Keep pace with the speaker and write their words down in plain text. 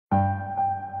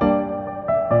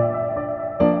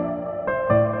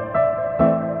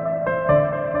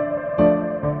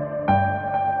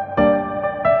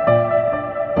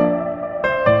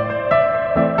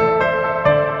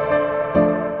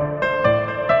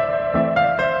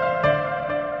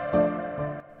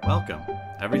Welcome.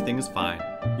 Everything is fine.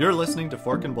 You're listening to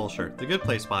Forkin Bullshirt, the Good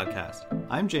Place podcast.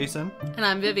 I'm Jason. And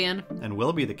I'm Vivienne. And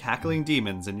we'll be the cackling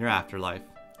demons in your afterlife.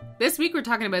 This week we're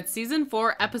talking about Season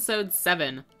 4, Episode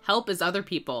 7, Help is Other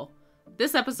People.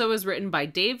 This episode was written by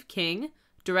Dave King,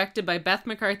 directed by Beth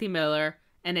McCarthy Miller,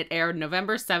 and it aired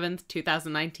November 7th,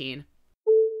 2019.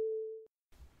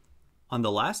 On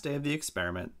the last day of the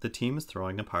experiment, the team is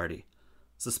throwing a party.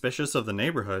 Suspicious of the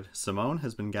neighborhood, Simone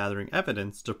has been gathering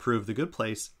evidence to prove the good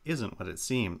place isn't what it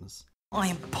seems. I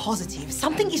am positive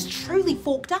something is truly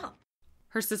forked up.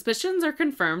 Her suspicions are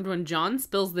confirmed when John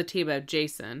spills the tea about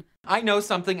Jason. I know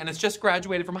something and it's just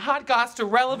graduated from hot goss to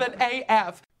relevant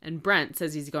AF. And Brent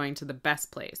says he's going to the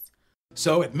best place.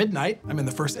 So at midnight, I'm in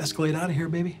the first Escalade out of here,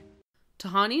 baby.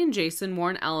 Tahani and Jason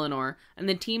warn Eleanor, and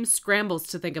the team scrambles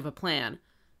to think of a plan.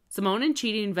 Simone and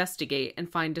Chidi investigate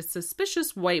and find a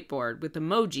suspicious whiteboard with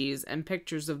emojis and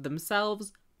pictures of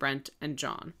themselves, Brent, and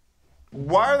John.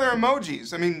 Why are there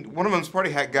emojis? I mean, one of them's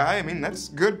party hat guy. I mean, that's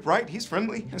good, right? He's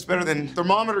friendly. It's better than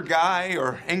thermometer guy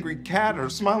or angry cat or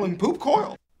smiling poop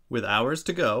coil. With hours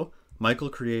to go, Michael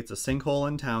creates a sinkhole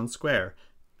in town square,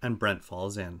 and Brent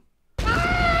falls in.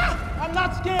 Ah! I'm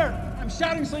not scared. I'm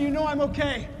shouting so you know I'm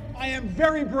okay. I am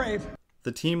very brave.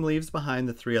 The team leaves behind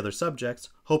the three other subjects,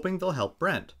 hoping they'll help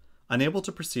Brent. Unable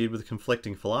to proceed with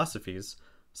conflicting philosophies,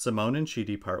 Simone and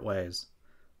Chidi part ways.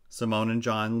 Simone and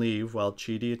John leave while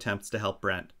Chidi attempts to help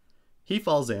Brent. He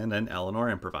falls in and Eleanor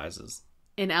improvises.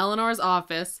 In Eleanor's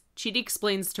office, Chidi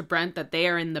explains to Brent that they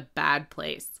are in the bad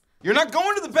place. You're not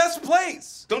going to the best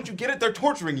place! Don't you get it? They're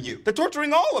torturing you. They're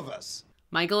torturing all of us.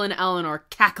 Michael and Eleanor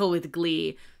cackle with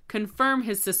glee, confirm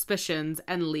his suspicions,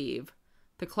 and leave.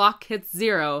 The clock hits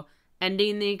 0,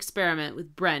 ending the experiment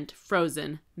with Brent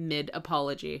frozen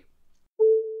mid-apology.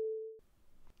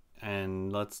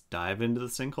 And let's dive into the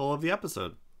sinkhole of the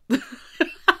episode.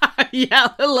 Yeah,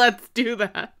 let's do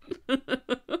that.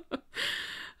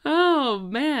 Oh,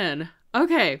 man.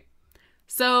 Okay.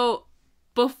 So,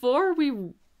 before we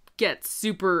get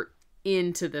super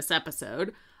into this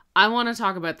episode, I want to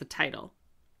talk about the title.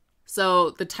 So,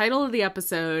 the title of the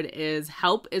episode is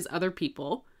Help is Other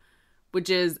People, which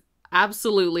is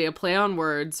absolutely a play on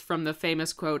words from the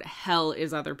famous quote, Hell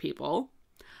is Other People,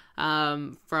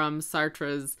 from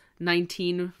Sartre's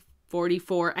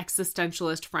 1944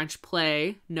 existentialist French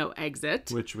play, No Exit.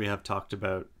 Which we have talked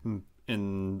about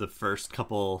in the first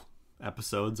couple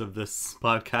episodes of this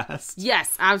podcast.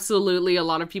 Yes, absolutely. A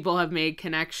lot of people have made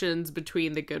connections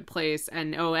between The Good Place and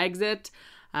No Exit,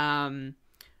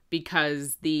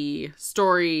 because the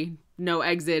story No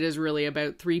Exit is really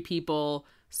about three people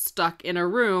stuck in a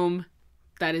room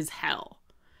that is hell.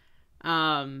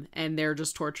 And they're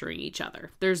just torturing each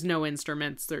other. There's no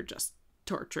instruments, they're just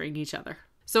torturing each other.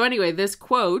 So anyway, this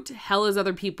quote, Hell is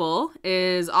Other People,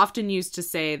 is often used to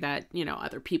say that, you know,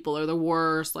 other people are the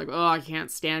worst, like, oh, I can't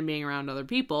stand being around other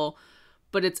people.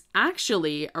 But it's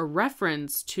actually a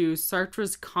reference to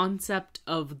Sartre's concept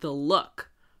of the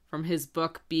look from his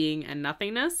book Being and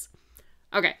Nothingness.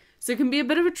 Okay, so it can be a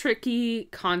bit of a tricky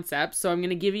concept, so I'm going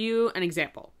to give you an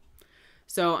example.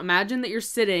 So imagine that you're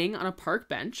sitting on a park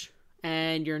bench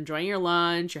and you're enjoying your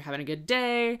lunch, you're having a good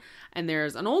day, and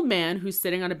there's an old man who's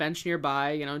sitting on a bench nearby,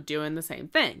 you know, doing the same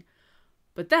thing.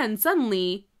 But then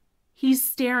suddenly he's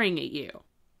staring at you.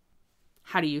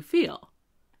 How do you feel?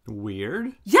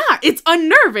 Weird? Yeah, it's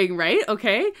unnerving, right?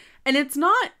 Okay? And it's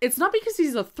not because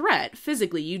he's a threat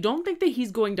physically. You don't think that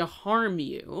he's going to harm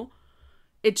you.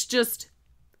 It's just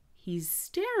he's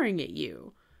staring at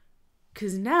you.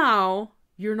 'Cause now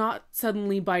you're not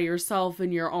suddenly by yourself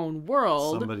in your own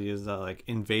world. Somebody is like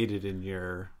invaded in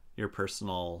your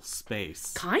personal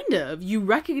space. Kind of. You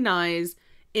recognize,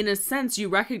 in a sense,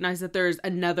 that there's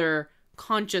another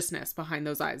consciousness behind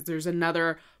those eyes. There's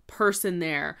another person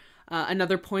there,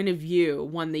 another point of view,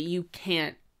 one that you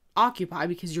can't occupy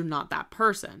because you're not that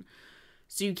person.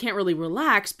 So you can't really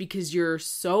relax because you're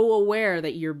so aware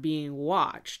that you're being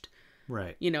watched.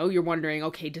 Right. You know, you're wondering,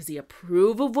 okay, does he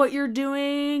approve of what you're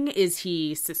doing? Is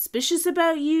he suspicious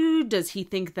about you? Does he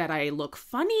think that I look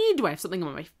funny? Do I have something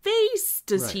on my face?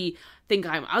 Does he think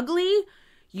I'm ugly?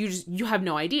 You have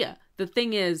no idea. The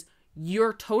thing is,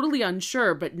 you're totally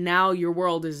unsure, but now your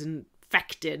world is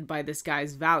infected by this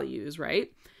guy's values,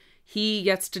 right? He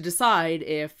gets to decide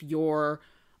if you're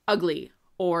ugly,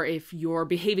 or if you're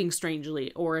behaving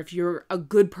strangely, or if you're a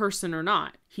good person or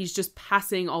not. He's just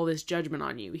passing all this judgment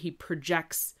on you. He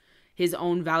projects his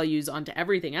own values onto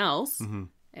everything else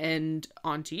and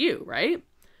onto you, right?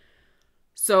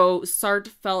 So Sartre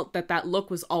felt that look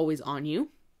was always on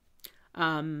you.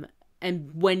 And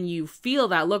when you feel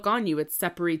that look on you, it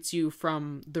separates you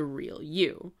from the real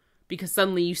you. because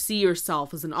suddenly you see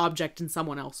yourself as an object in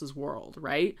someone else's world,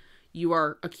 right? You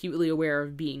are acutely aware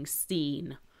of being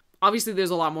seen. Obviously, there's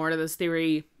a lot more to this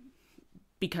theory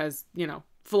because, you know,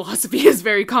 philosophy is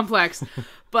very complex,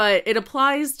 but it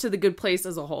applies to The Good Place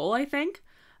as a whole, I think,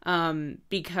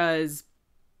 because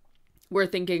we're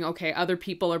thinking, okay, other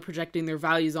people are projecting their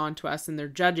values onto us and they're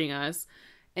judging us.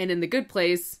 And in The Good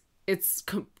Place, it's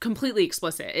completely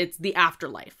explicit. It's the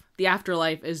afterlife. The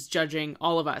afterlife is judging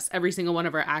all of us, every single one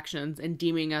of our actions, and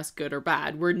deeming us good or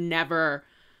bad. We're never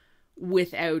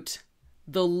without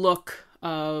the look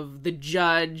of the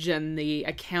judge and the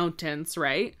accountants,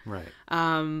 right? Right.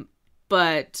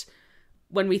 But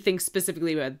when we think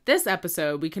specifically about this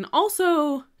episode, we can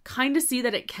also kind of see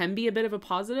that it can be a bit of a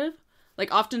positive.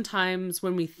 Like, oftentimes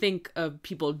when we think of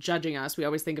people judging us, we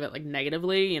always think of it like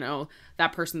negatively. You know,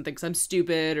 that person thinks I'm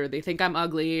stupid, or they think I'm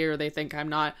ugly, or they think I'm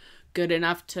not good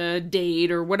enough to date,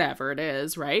 or whatever it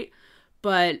is, right?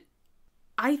 But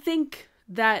I think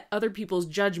that other people's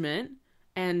judgment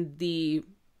and the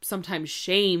sometimes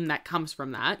shame that comes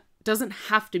from that doesn't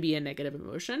have to be a negative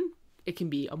emotion. It can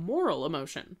be a moral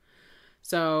emotion.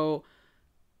 So,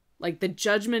 like, the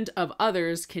judgment of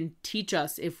others can teach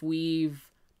us if we've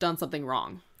done something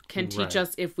wrong, can teach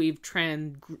us if we've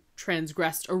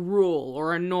transgressed a rule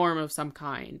or a norm of some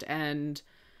kind, and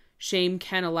shame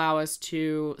can allow us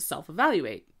to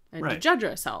self-evaluate and to judge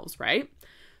ourselves, right?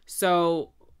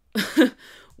 So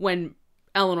when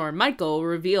Eleanor and Michael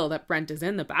reveal that Brent is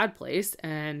in the bad place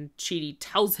and Chidi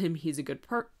tells him he's a good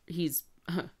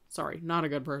not a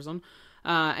good person,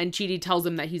 and Chidi tells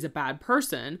him that he's a bad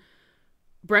person,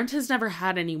 Brent has never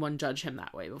had anyone judge him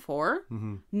that way before.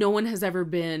 Mm-hmm. No one has ever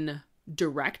been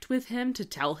direct with him to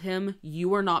tell him,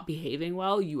 you are not behaving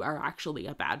well, you are actually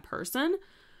a bad person.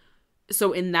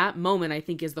 So in that moment, I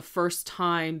think, is the first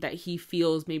time that he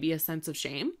feels maybe a sense of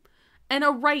shame, and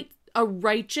a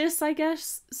righteous, I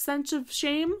guess, sense of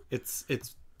shame. It's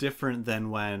different than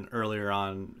when earlier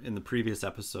on in the previous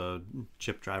episode,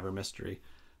 Chip Driver Mystery,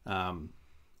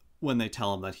 when they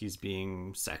tell him that he's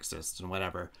being sexist and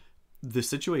whatever. The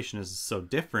situation is so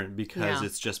different because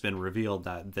it's just been revealed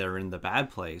that they're in the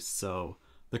bad place. So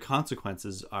the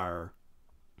consequences are,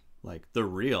 like, they're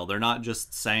real. They're not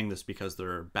just saying this because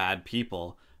they're bad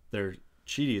people.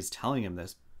 Chidi is telling him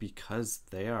this because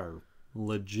they are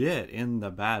legit in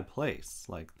the bad place.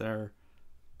 Like, they're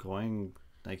going,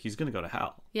 like, he's going to go to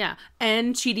hell. Yeah.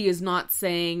 And Chidi is not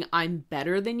saying, I'm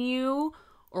better than you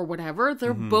or whatever.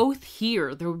 They're both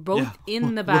here. They're both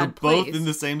in the bad place. Both in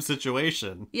the same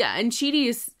situation. Yeah, and Chidi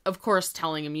is, of course,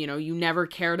 telling him, you know, you never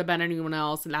cared about anyone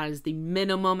else, and that is the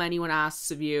minimum anyone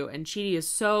asks of you. And Chidi is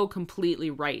so completely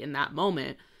right in that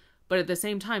moment. But at the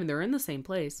same time, they're in the same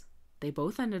place. They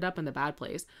both ended up in the bad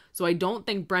place. So I don't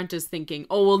think Brent is thinking,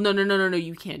 oh, well, no,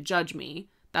 you can't judge me.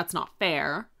 That's not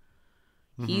fair.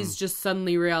 He's just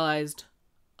suddenly realized,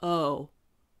 oh,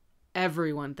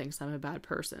 everyone thinks I'm a bad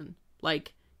person.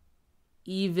 Like,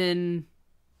 even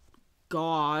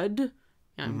God,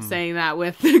 I'm saying that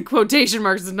with quotation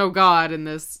marks, there's no God in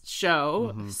this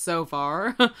show so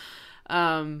far,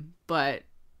 but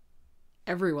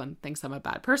everyone thinks I'm a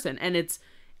bad person. And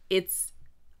it's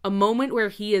a moment where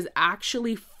he is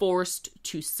actually forced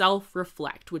to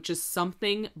self-reflect, which is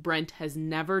something Brent has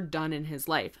never done in his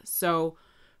life. So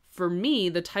for me,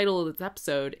 the title of this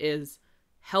episode is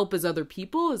Help as Other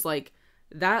People, is like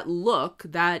that look,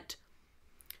 that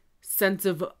sense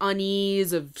of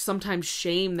unease, of sometimes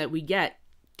shame that we get,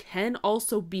 can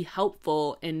also be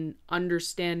helpful in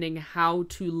understanding how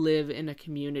to live in a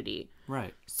community.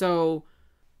 Right. So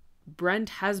Brent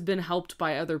has been helped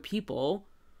by other people.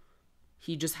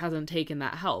 He just hasn't taken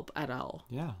that help at all.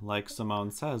 Yeah, like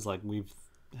Simone says, like, we've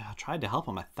tried to help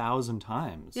him 1,000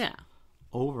 times. Yeah.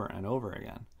 Over and over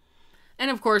again. And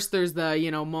of course there's the,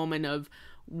 you know, moment of,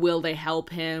 will they help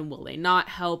him? Will they not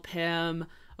help him?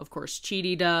 Of course,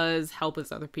 Chidi does help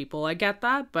as other people. I get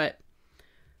that, but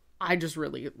I just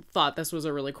really thought this was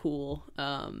a really cool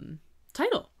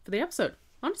title for the episode,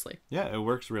 honestly. Yeah, it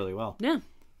works really well. Yeah.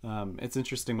 It's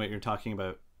interesting what you're talking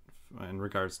about in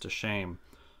regards to shame.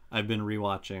 I've been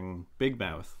rewatching Big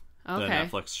Mouth, the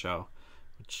Netflix show,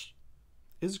 which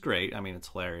is great. I mean, it's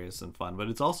hilarious and fun, but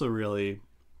it's also really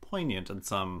poignant in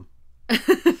some...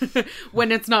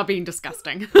 when it's not being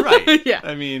disgusting. Right. Yeah.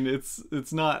 I mean,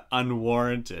 it's not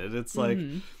unwarranted. It's like,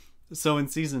 so in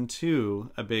season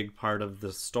 2, a big part of the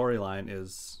storyline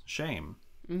is shame,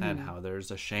 and how there's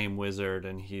a shame wizard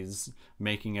and he's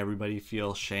making everybody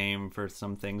feel shame for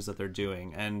some things that they're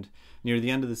doing. And near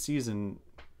the end of the season,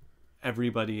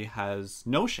 everybody has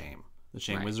no shame. The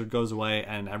shame wizard goes away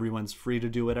and everyone's free to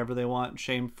do whatever they want,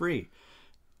 shame free.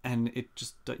 And it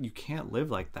just, you can't live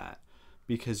like that.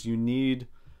 because you need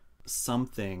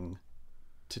something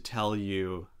to tell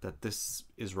you that this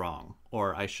is wrong,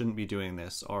 or I shouldn't be doing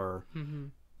this, or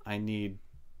I need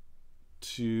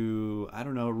to, I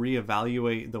don't know,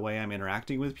 reevaluate the way I'm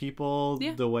interacting with people,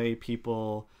 the way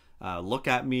people look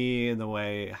at me, and the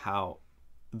way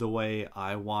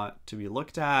I want to be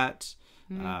looked at.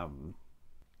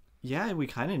 Yeah, we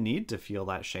kind of need to feel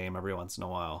that shame every once in a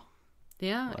while.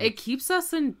 Yeah, it keeps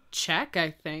us in check,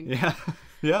 I think. Yeah.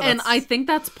 Yeah. And I think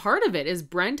that's part of it, is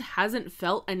Brent hasn't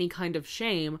felt any kind of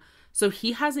shame, so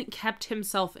he hasn't kept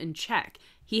himself in check.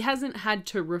 He hasn't had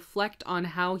to reflect on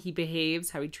how he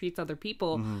behaves, how he treats other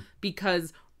people,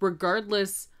 because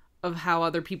regardless of how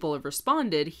other people have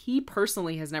responded, he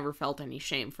personally has never felt any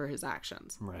shame for his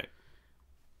actions. Right.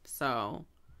 So,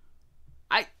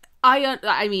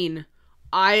 I mean,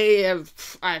 I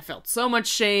felt so much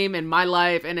shame in my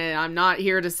life, and I'm not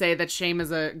here to say that shame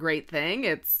is a great thing.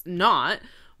 It's not,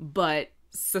 but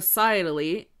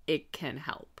societally, it can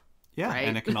help. Yeah, right?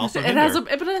 and it can also it has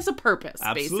a purpose.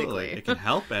 Absolutely. Basically. It can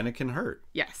help and it can hurt.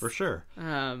 Yes, for sure.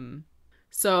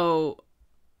 So,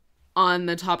 on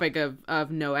the topic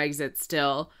of no exit,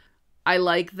 still, I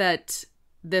like that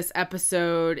this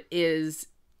episode is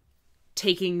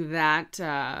taking that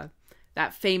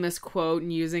famous quote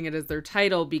and using it as their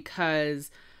title,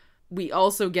 because we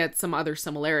also get some other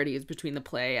similarities between the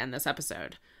play and this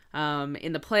episode.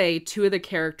 In the play, two of the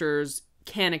characters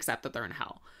can't accept that they're in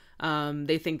hell.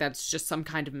 They think that's just some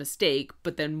kind of mistake,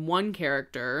 but then one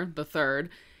character, the third,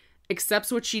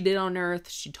 accepts what she did on Earth.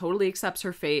 She totally accepts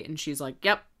her fate, and she's like,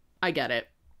 yep, I get it.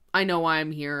 I know why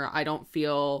I'm here. I don't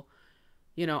feel,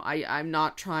 I'm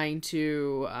not trying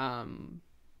to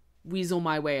weasel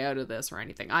my way out of this or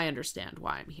anything. I understand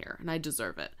why I'm here, and I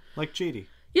deserve it. Like Chidi.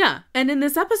 Yeah, and in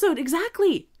this episode,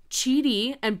 exactly,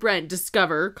 Chidi and Brent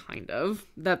discover, kind of,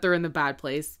 that they're in the bad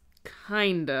place.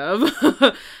 Kind of.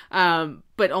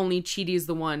 But only Chidi's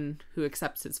the one who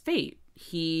accepts his fate.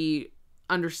 He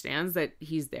understands that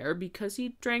he's there because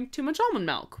he drank too much almond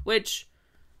milk, which,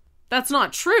 that's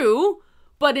not true,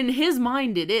 but in his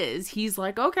mind it is. He's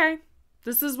like, okay,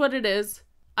 this is what it is.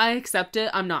 I accept it.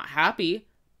 I'm not happy,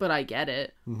 but I get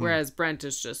it. Whereas Brent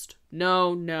is just,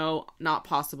 no, not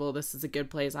possible. This is a good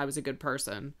place. I was a good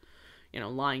person,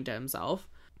 lying to himself.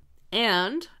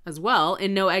 And, as well,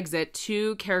 in No Exit,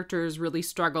 two characters really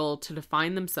struggle to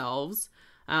define themselves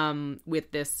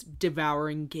with this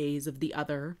devouring gaze of the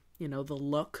other, the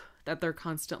look that they're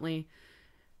constantly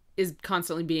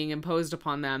being imposed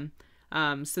upon them.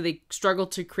 So they struggle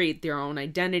to create their own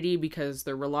identity because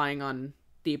they're relying on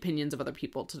the opinions of other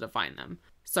people to define them.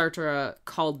 Sartre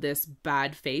called this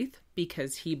bad faith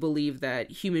because he believed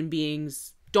that human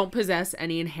beings don't possess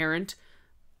any inherent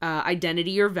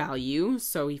identity or value,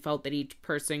 so he felt that each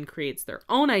person creates their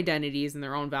own identities and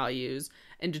their own values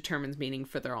and determines meaning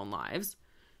for their own lives.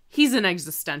 He's an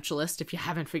existentialist, if you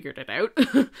haven't figured it out.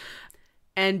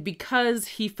 And because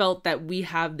he felt that we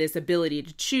have this ability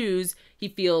to choose, he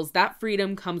feels that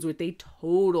freedom comes with a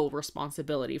total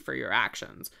responsibility for your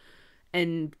actions.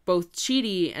 And both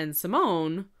Chidi and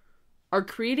Simone are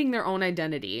creating their own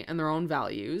identity and their own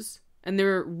values, and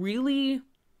they're really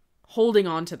holding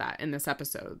on to that in this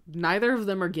episode. Neither of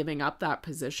them are giving up that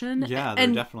position. Yeah, they're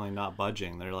definitely not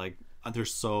budging. They're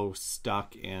so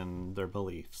stuck in their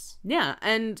beliefs. Yeah,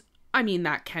 and I mean,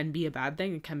 that can be a bad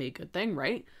thing. It can be a good thing,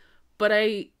 right? But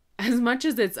as much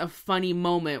as it's a funny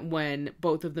moment when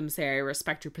both of them say, I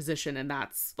respect your position, and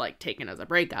that's like taken as a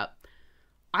breakup,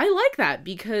 I like that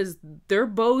because they're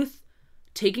both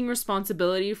taking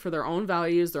responsibility for their own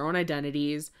values, their own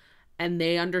identities, and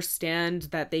they understand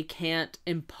that they can't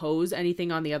impose anything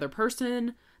on the other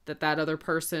person, that other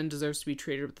person deserves to be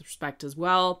treated with respect as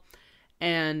well.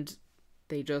 And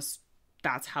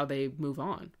that's how they move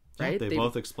on, right? Yeah, they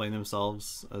both explain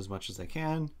themselves as much as they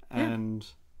can.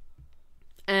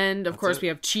 And of course, we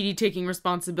have Chidi taking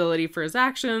responsibility for his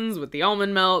actions with the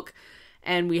almond milk.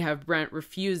 And we have Brent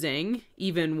refusing,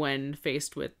 even when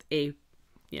faced with the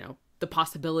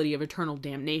possibility of eternal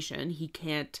damnation. He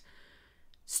can't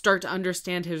start to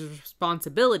understand his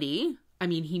responsibility. I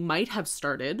mean, he might have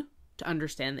started to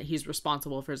understand that he's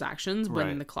responsible for his actions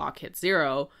when the clock hits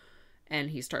 0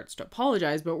 and he starts to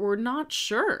apologize, but we're not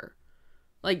sure.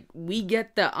 Like, we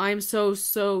get that I'm so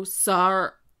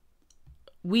sorry.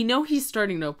 We know he's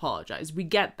starting to apologize. We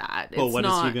get that. But what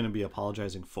is he going to be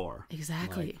apologizing for?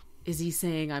 Exactly. Is he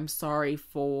saying, I'm sorry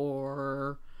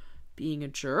for being a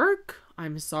jerk?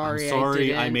 I'm sorry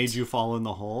I made you fall in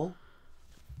the hole?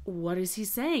 What is he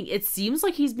saying? It seems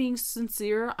like he's being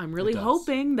sincere. I'm really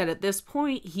hoping that at this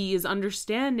point he is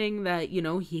understanding that,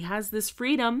 he has this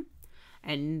freedom,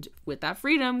 and with that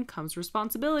freedom comes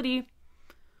responsibility.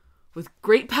 with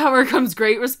great power comes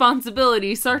great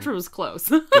responsibility. Sartre was close.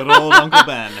 Good old Uncle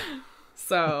Ben.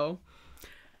 So,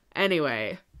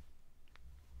 anyway,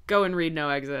 go and read No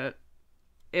Exit.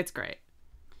 It's great.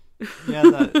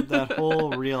 Yeah, that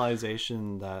whole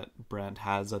realization that Brent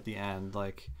has at the end,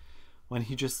 like when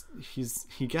he gets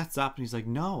up and he's like,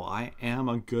 no, I am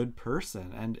a good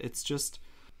person. And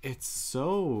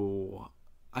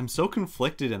I'm so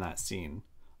conflicted in that scene.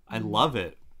 I love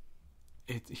it.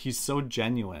 He's so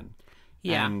genuine.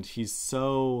 Yeah. And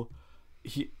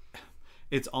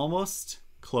it's almost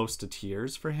close to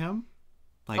tears for him.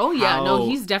 Like, oh yeah, no,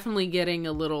 he's definitely getting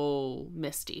a little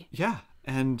misty. Yeah.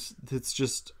 And it's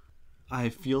just, I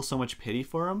feel so much pity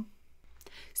for him.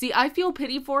 See, I feel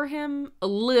pity for him a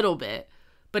little bit,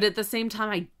 but at the same time,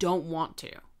 I don't want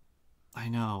to. I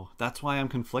know. That's why I'm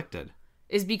conflicted.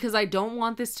 Is because I don't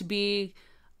want this to be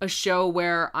a show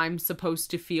where I'm supposed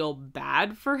to feel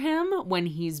bad for him when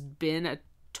he's been a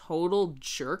total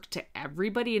jerk to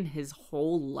everybody in his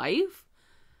whole life.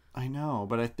 I know,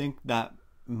 but I think that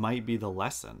might be the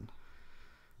lesson.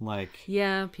 Like,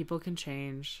 yeah, people can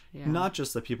change. Yeah. Not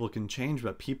just that people can change,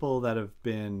 but people that have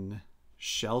been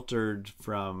sheltered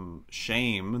from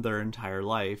shame their entire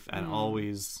life and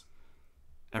always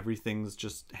everything's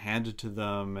just handed to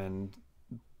them, and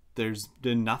there's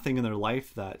been nothing in their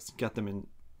life that's put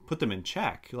them in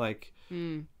check. Like,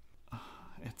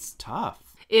 it's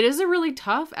tough. It is a really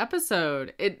tough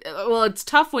episode. It's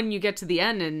tough when you get to the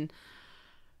end and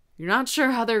you're not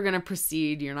sure how they're going to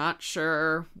proceed. You're not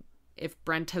sure if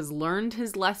Brent has learned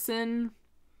his lesson.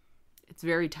 It's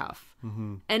very tough.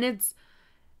 Mm-hmm. And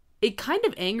it kind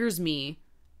of angers me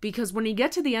because when you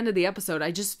get to the end of the episode,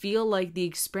 I just feel like the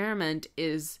experiment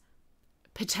is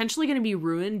potentially going to be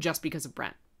ruined just because of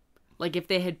Brent. Like if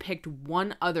they had picked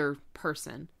one other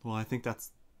person. Well, I think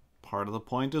that's part of the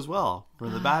point as well for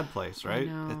the bad place, right?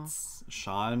 It's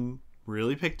Sean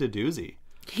really picked a doozy.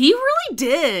 He really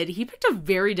did. He picked a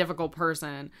very difficult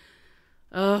person.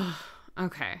 Ugh.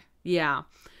 Okay. Yeah.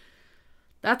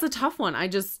 That's a tough one.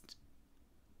 It's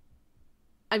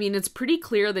pretty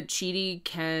clear that Chidi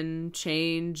can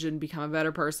change and become a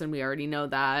better person. We already know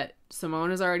that.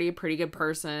 Simone is already a pretty good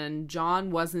person.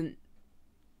 John wasn't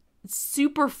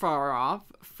super far off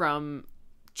from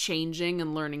changing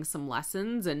and learning some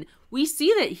lessons. And we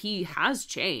see that he has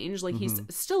changed. Like, he's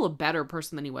still a better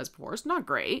person than he was before. It's not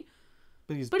great.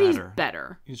 But he's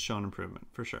better. He's shown improvement,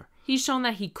 for sure. He's shown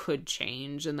that he could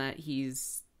change and that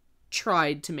he's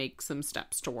tried to make some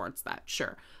steps towards that,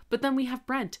 sure. But then we have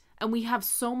Brent, and we have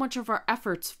so much of our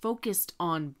efforts focused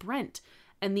on Brent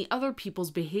and the other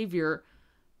people's behavior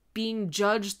being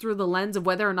judged through the lens of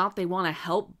whether or not they want to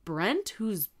help Brent,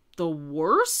 who's the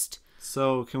worst.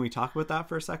 So can we talk about that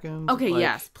for a second? Okay,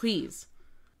 yes, please.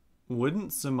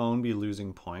 Wouldn't Simone be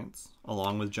losing points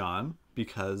along with John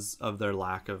because of their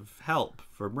lack of help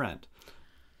for Brent?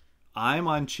 I'm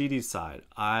on Chidi's side.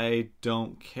 I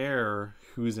don't care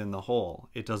who's in the hole.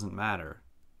 It doesn't matter.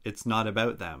 It's not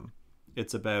about them.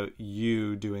 It's about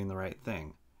you doing the right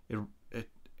thing.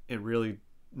 It really,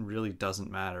 really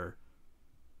doesn't matter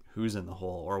who's in the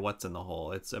hole or what's in the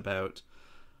hole. It's about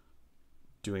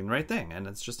doing the right thing, and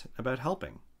it's just about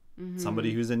helping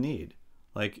somebody who's in need.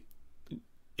 Like,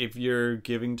 if you're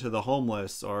giving to the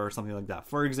homeless or something like that,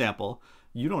 for example,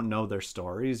 you don't know their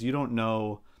stories. You don't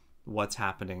know what's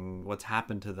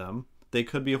happened to them. They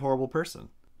could be a horrible person.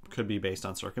 It could be based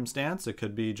on circumstance. It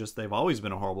could be just they've always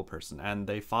been a horrible person and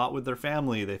they fought with their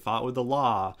family. They fought with the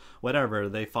law, whatever.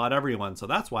 They fought everyone. So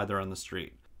that's why they're on the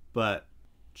street. But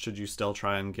should you still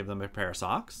try and give them a pair of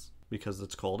socks because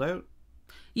it's cold out?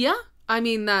 Yeah. I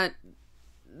mean, that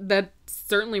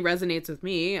certainly resonates with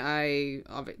me. I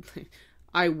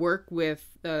work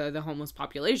with the homeless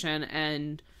population,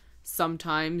 and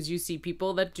sometimes you see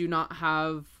people that do not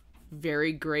have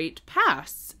very great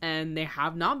pasts, and they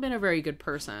have not been a very good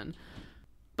person.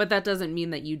 But that doesn't mean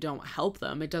that you don't help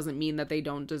them. It doesn't mean that they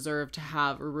don't deserve to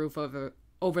have a roof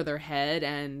over their head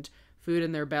and food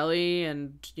in their belly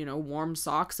and, warm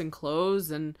socks and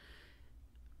clothes. And,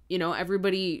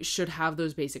 everybody should have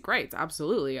those basic rights.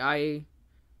 Absolutely. I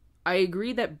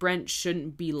agree that Brent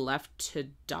shouldn't be left to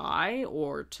die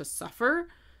or to suffer.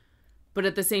 But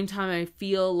at the same time, I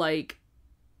feel like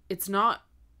it's not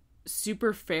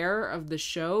super fair of the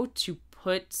show to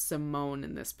put Simone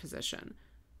in this position.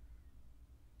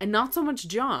 And not so much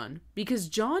John, because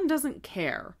John doesn't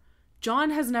care. John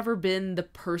has never been the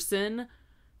person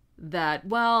that,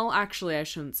 well, actually, I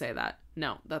shouldn't say that.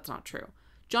 No, that's not true.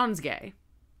 John's gay.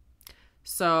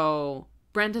 So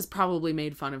Brent has probably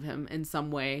made fun of him in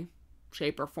some way,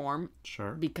 shape, or form.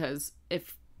 Sure. Because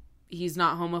if he's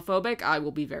not homophobic, I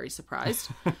will be very surprised.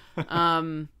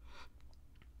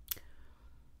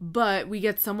 But we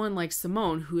get someone like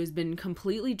Simone, who has been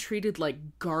completely treated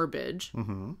like garbage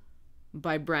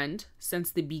by Brent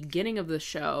since the beginning of the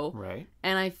show. Right.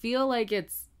 And I feel like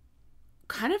it's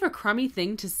kind of a crummy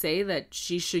thing to say that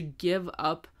she should give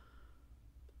up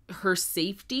her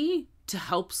safety to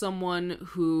help someone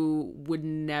who would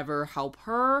never help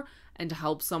her, and to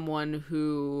help someone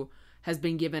who has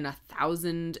been given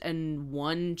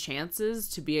 1,001 chances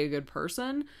to be a good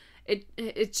person.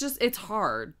 It's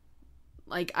hard.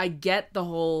 Like, I get the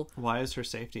whole... Why is her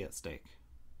safety at stake?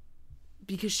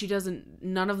 Because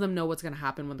none of them know what's going to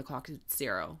happen when the clock is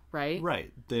 0, right?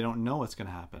 Right. They don't know what's going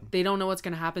to happen. They don't know what's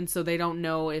going to happen, so they don't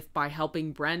know if by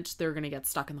helping Brent, they're going to get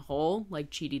stuck in the hole, like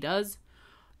Chidi does.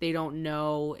 They don't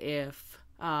know if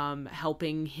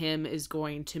helping him is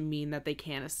going to mean that they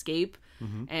can't escape,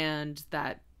 and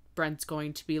that Brent's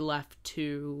going to be left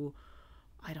to...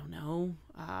 I don't know,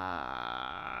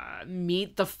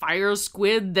 meet the fire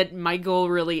squid that Michael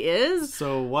really is.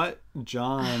 So what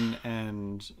John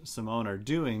and Simone are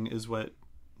doing is what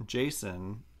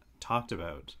Jason talked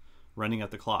about, running at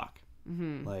the clock.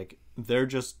 Like, they're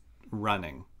just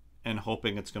running and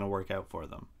hoping it's going to work out for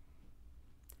them.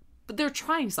 But they're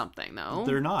trying something, though.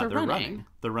 They're not. They're running.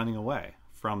 They're running away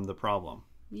from the problem.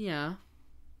 Yeah.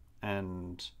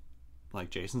 And like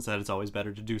Jason said, it's always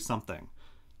better to do something.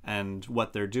 And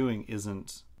what they're doing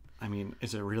isn't... I mean,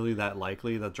 is it really that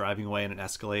likely that driving away in an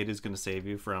Escalade is going to save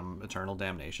you from eternal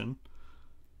damnation?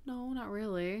 No, not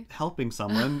really. Helping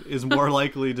someone is more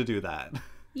likely to do that.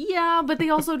 Yeah, but they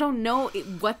also don't know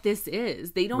what this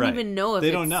is. They don't even know if they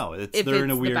don't know. They're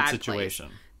in a weird situation.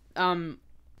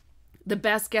 The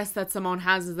best guess that Simone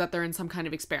has is that they're in some kind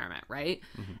of experiment, right?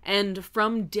 And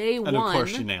from day one... And of course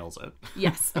she nails it.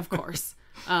 Yes, of course.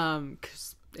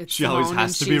 'Cause it's she Simone, always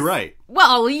has to be right.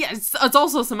 Well, yes, it's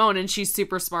also Simone, and she's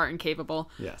super smart and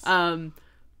capable. Yes.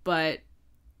 But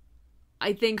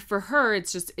I think for her,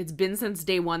 it's been since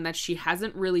day one that she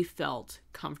hasn't really felt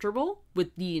comfortable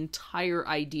with the entire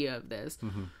idea of this.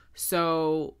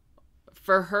 So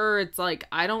for her, it's like,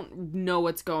 I don't know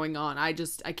what's going on. I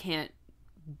can't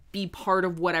be part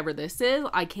of whatever this is.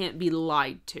 I can't be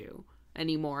lied to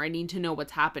anymore. I need to know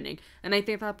what's happening. And I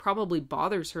think that probably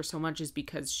bothers her so much is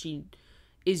because she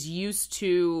is used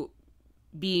to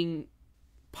being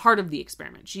part of the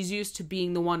experiment. She's used to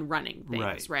being the one running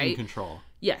things, right? In control.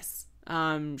 Yes.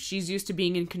 She's used to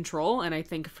being in control, and I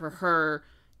think for her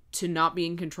to not be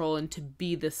in control and to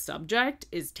be the subject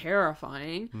is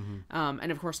terrifying.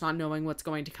 And of course, not knowing what's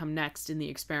going to come next in the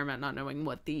experiment, not knowing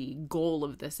what the goal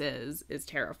of this is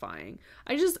terrifying.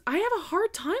 I have a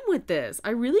hard time with this.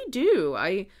 I really do.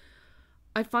 I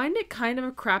find it kind of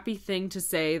a crappy thing to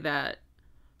say that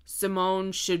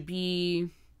Simone should be,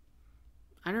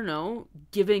 I don't know,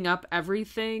 giving up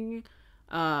everything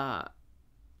to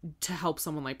help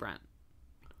someone like Brent.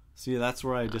 See, that's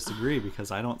where I disagree,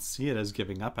 because I don't see it as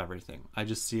giving up everything. I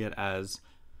just see it as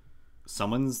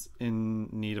someone's in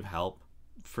need of help.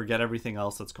 Forget everything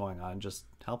else that's going on. Just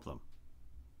help them.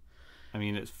 I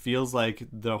mean, it feels like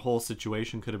the whole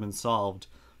situation could have been solved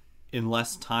in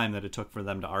less time than it took for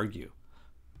them to argue.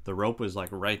 The rope was like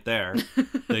right there.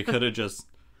 They could have just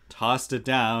tossed it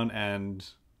down and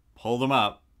pulled them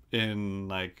up in,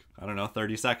 like, I don't know,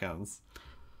 30 seconds.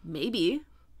 Maybe.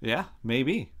 Yeah,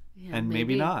 maybe. Yeah, and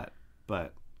maybe not.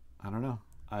 But I don't know.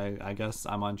 I guess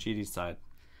I'm on Chidi's side.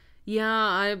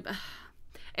 Yeah,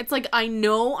 it's like, I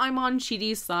know I'm on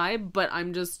Chidi's side, but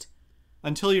I'm just...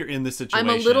 Until you're in the situation,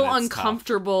 I'm a little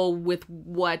uncomfortable with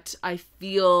what I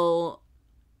feel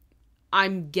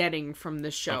I'm getting from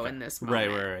the show in this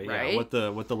moment. Right. Yeah,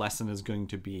 what the lesson is going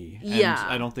to be. And yeah.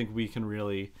 I don't think we can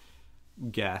really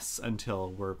guess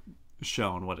until we're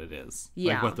shown what it is.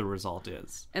 Yeah. Like what the result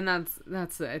is. And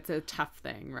it's a tough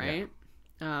thing, right?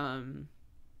 Yeah.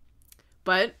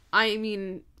 But I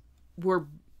mean,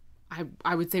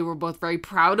 I would say we're both very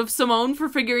proud of Simone for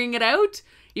figuring it out,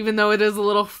 even though it is a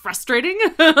little frustrating.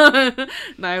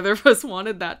 Neither of us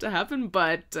wanted that to happen,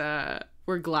 but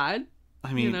we're glad.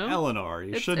 I mean, Eleanor,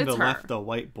 you shouldn't have left the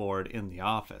whiteboard in the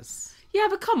office. Yeah,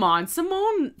 but come on.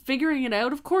 Simone figuring it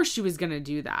out, of course she was going to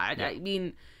do that. Yeah. I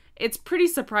mean, it's pretty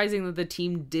surprising that the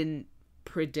team didn't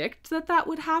predict that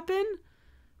would happen,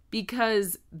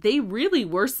 because they really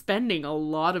were spending a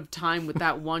lot of time with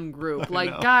that one group.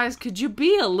 Like, guys, could you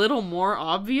be a little more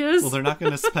obvious? Well, they're not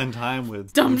going to spend time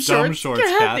with Dumb Shorts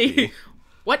Kathy.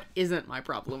 What isn't my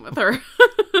problem with her?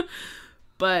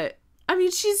 But I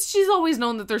mean, she's always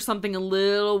known that there's something a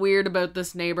little weird about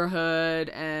this neighborhood,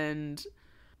 and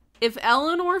if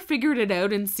Eleanor figured it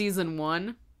out in season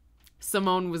 1,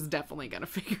 Simone was definitely gonna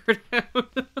figure it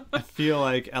out. I feel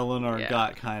like Eleanor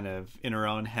got kind of in her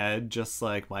own head, just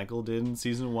like Michael did in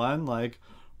season 1. Like,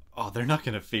 oh, they're not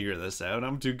going to figure this out.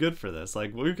 I'm too good for this.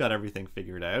 Like, we've got everything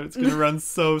figured out. It's going to run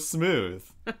so smooth.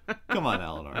 Come on,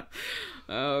 Eleanor.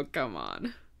 Oh, come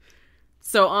on.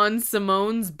 So on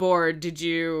Simone's board, did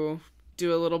you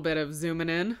do a little bit of zooming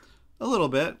in? A little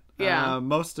bit. Yeah.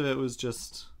 Most of it was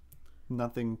just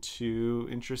nothing too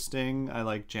interesting. I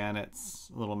like Janet's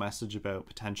little message about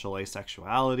potential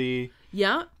asexuality.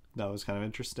 Yeah. That was kind of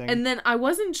interesting. And then I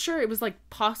wasn't sure. It was like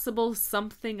possible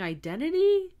something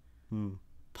identity?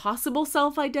 Possible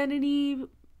self-identity?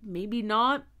 Maybe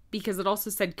not, because it also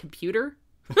said computer.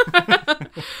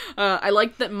 I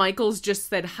liked that Michael's just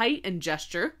said height and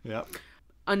gesture. Yep.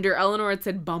 Under Eleanor, it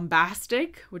said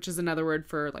bombastic, which is another word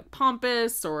for like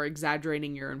pompous or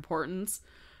exaggerating your importance.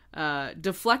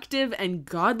 Deflective and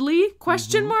godly,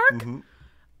 question mark.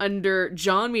 Under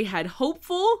John, we had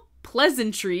hopeful,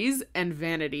 pleasantries, and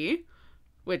vanity,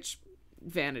 which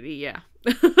vanity, yeah.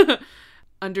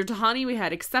 Under Tahani, we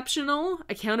had exceptional,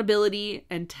 accountability,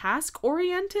 and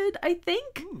task-oriented, I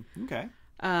think. Okay.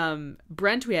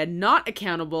 Brent, we had not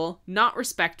accountable, not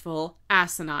respectful,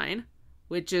 asinine,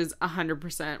 which is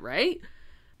 100% right.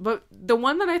 But the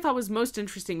one that I thought was most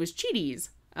interesting was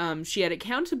Chidi's. She had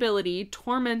accountability,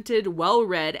 tormented,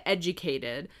 well-read,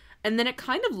 educated, and then it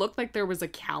kind of looked like there was a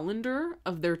calendar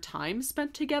of their time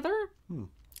spent together.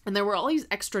 And there were all these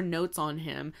extra notes on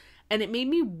him, and it made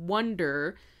me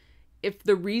wonder if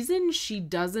the reason she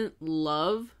doesn't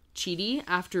love Chidi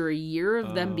after a year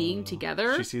of them being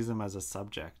together... She sees him as a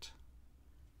subject.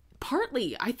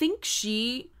 Partly. I think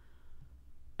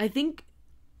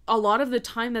a lot of the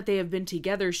time that they have been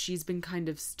together, she's been kind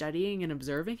in and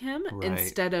observing him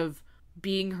instead of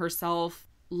being herself,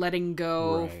 letting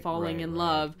go, falling in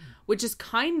love, which is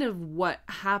kind of what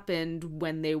happened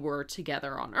when they were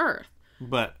together on Earth.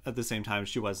 But at the same time,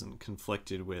 she wasn't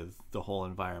conflicted with the whole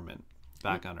environment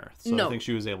back on Earth. So No. I think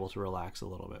she was able to relax a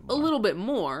little bit more. A little bit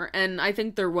more, and I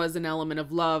think there was an element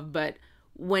of love, but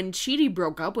when Chidi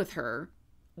broke up with her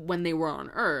when they were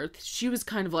on Earth, she was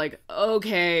kind of like,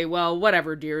 okay, well,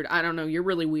 whatever, dude. I don't know, you're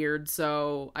really weird,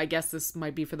 so I guess this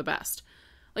might be for the best.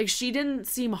 Like, she didn't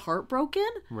seem heartbroken.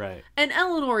 Right. And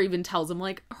Eleanor even tells him,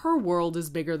 like, her world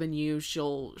is bigger than you,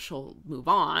 she'll move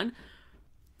on.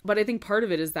 But I think part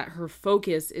of it is that her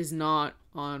focus is not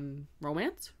on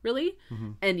romance, really.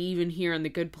 And even here in The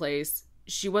Good Place,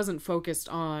 she wasn't focused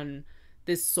on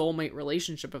this soulmate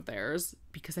relationship of theirs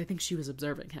because I think she was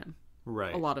observing him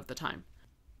a lot of the time.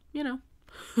 You know.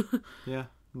 Yeah.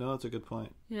 No, that's a good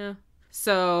point. Yeah.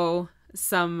 So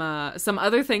some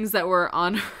other things that were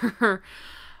on her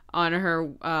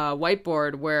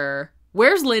whiteboard were,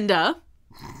 where's Linda?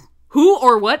 Who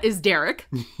or what is Derek?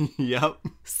 Yep.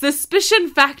 Suspicion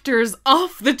factors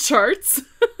off the charts.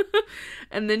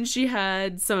 And then she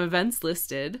had some events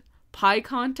listed. Pie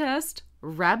contest,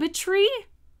 rabbitry,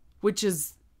 which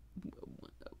is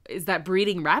that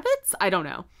breeding rabbits? I don't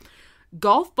know.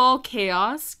 Golf ball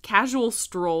chaos, casual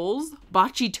strolls,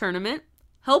 bocce tournament,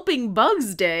 helping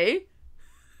bugs day,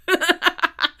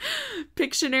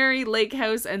 Pictionary, lake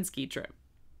house, and ski trip.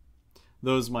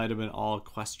 Those might have been all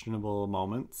questionable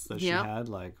moments that she had.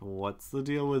 Like, what's the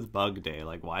deal with Bug Day?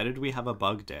 Like, why did we have a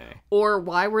Bug Day? Or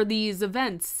why were these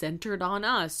events centered on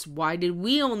us? Why did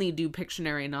we only do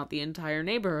Pictionary, not the entire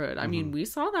neighborhood? I mean, we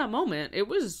saw that moment. It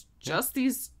was just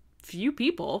these few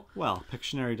people. Well,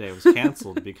 Pictionary Day was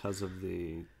canceled because of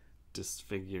the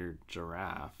disfigured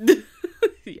giraffe.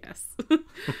 Yes.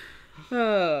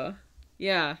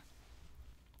 Yeah.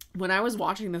 When I was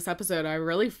watching this episode, I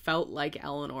really felt like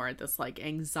Eleanor, this like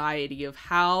anxiety of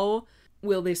how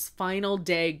will this final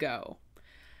day go?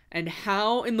 And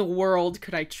how in the world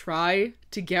could I try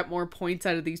to get more points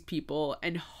out of these people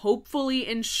and hopefully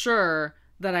ensure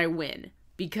that I win?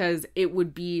 Because it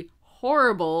would be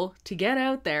horrible to get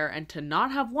out there and to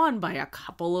not have won by a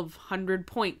couple of 100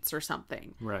 points or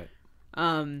something. Right.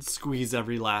 Squeeze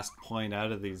every last point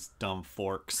out of these dumb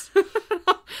forks.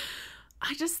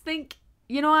 I just think,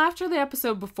 you know, after the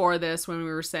episode before this, when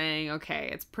we were saying, okay,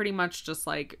 it's pretty much just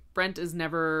like Brent is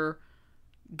never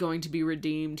going to be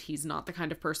redeemed. He's not the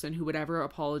kind of person who would ever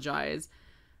apologize.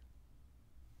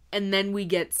 And then we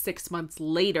get 6 months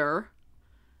later,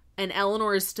 and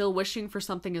Eleanor is still wishing for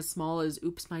something as small as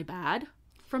oops, my bad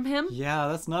from him. Yeah,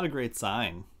 that's not a great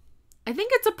sign. I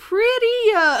think it's a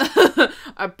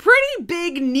pretty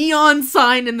big neon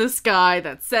sign in the sky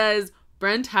that says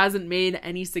Brent hasn't made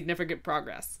any significant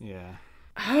progress. Yeah.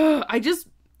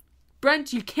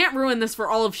 Brent, you can't ruin this for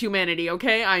all of humanity,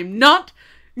 okay? I'm not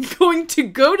going to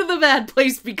go to the bad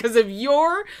place because of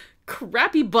your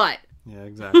crappy butt. Yeah,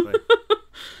 exactly.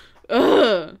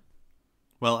 Ugh.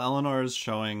 Well, Eleanor is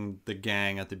showing the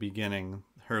gang at the beginning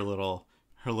her little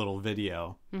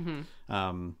video.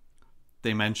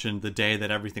 they mentioned the day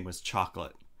that everything was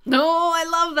chocolate. No, I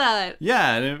love that.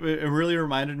 Yeah, and it really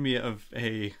reminded me of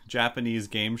a Japanese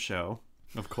game show.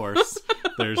 Of course,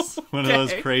 there's one of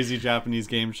those crazy Japanese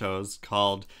game shows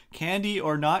called Candy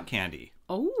or Not Candy.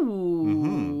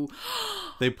 Oh.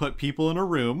 They put people in a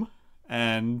room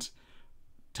and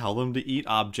tell them to eat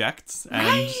objects,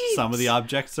 and some of the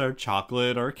objects are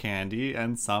chocolate or candy,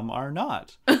 and some are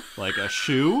not. Like a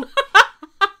shoe,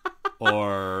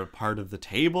 or part of the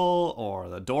table, or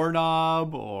the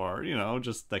doorknob, or, you know,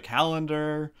 just the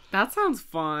calendar. That sounds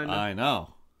fun. I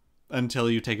know.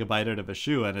 Until you take a bite out of a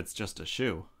shoe and it's just a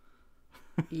shoe.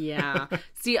 Yeah.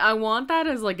 See, I want that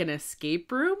as like an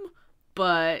escape room,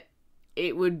 but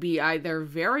it would be either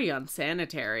very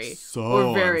unsanitary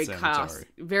or very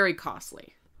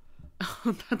costly.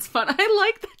 Oh, that's fun. I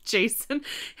like that Jason,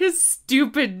 his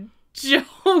stupid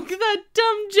joke, that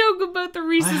dumb joke about the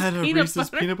Reese's I had a peanut Reese's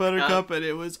butter peanut butter cup and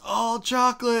it was all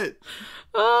chocolate.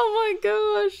 Oh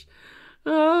my gosh.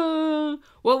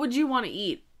 What would you want to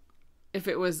eat if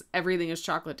it was everything is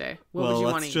chocolate day? What would you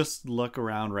want to eat? Let's just look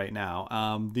around right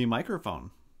now. The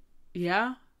microphone.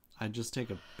 Yeah? I'd just take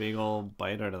a big old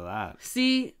bite out of that.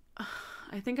 See,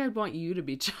 I think I'd want you to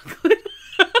be chocolate.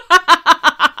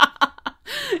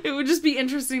 It would just be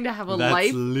interesting to have a life.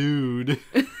 That's lewd.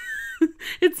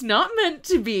 It's not meant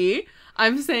to be.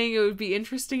 I'm saying it would be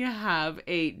interesting to have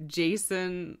a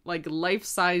Jason, like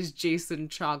life-size Jason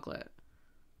chocolate.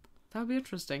 That would be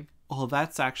interesting. Well,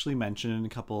 that's actually mentioned in a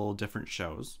couple different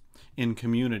shows. In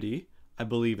Community, I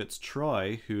believe it's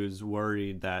Troy who's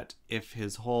worried that if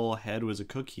his whole head was a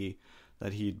cookie,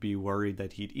 that he'd be worried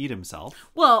that he'd eat himself.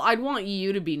 Well, I'd want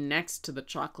you to be next to the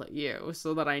chocolate you,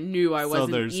 so that I knew I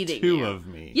wasn't eating you. So there's two of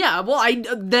me. Yeah, well,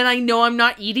 then I know I'm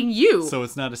not eating you. So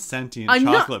it's not a sentient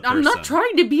chocolate person. I'm not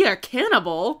trying to be a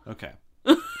cannibal. Okay.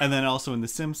 And then also in The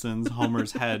Simpsons,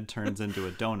 Homer's head turns into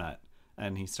a donut,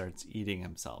 and he starts eating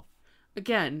himself.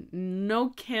 Again, no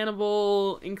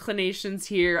cannibal inclinations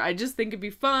here. I just think it'd be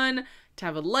fun to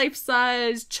have a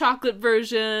life-size chocolate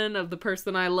version of the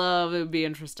person I love. It would be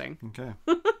interesting. Okay.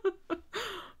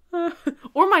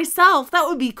 Or myself. That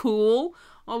would be cool.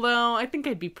 Although, I think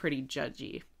I'd be pretty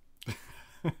judgy.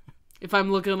 If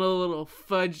I'm looking a little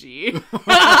fudgy.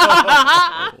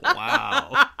 Oh,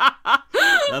 wow.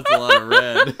 That's a lot of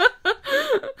red.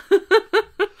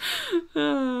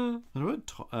 What about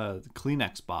the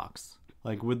Kleenex box?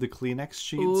 Like, would the Kleenex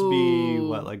sheets be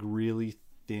like really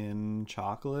thin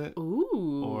chocolate?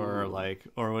 Ooh.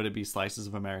 Or would it be slices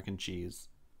of American cheese?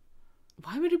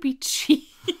 Why would it be cheese?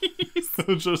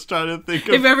 I'm just trying to think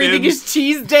of if everything is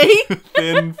cheese day.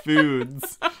 Thin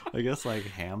foods. I guess like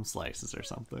ham slices or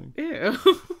something. Ew.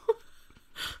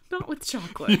 Not with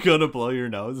chocolate. You go to blow your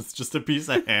nose, it's just a piece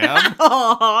of ham.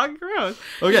 Oh, gross.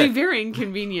 Okay. It'd be very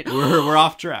inconvenient. We're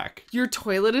off track. Your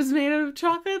toilet is made out of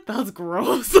chocolate? That's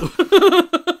gross.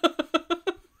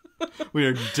 We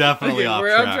are definitely off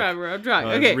track. We're on track.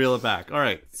 Let's Okay. reel it back. All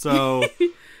right. So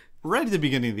right at the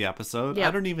beginning of the episode, Yep.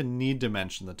 I don't even need to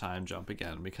mention the time jump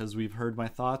again because we've heard my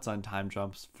thoughts on time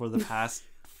jumps for the past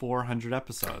 400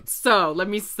 episodes. So, let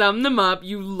me sum them up.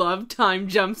 You love time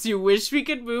jumps. You wish we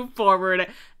could move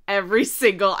forward every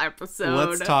single episode.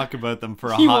 Let's talk about them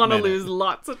for a you hot want to minute. lose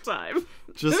lots of time.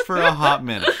 Just for a hot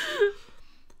minute.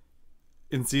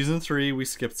 In season 3, we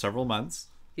skipped several months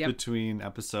between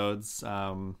episodes.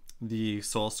 The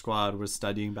Soul Squad was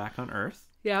studying back on Earth.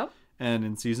 Yep. And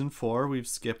in season 4, we've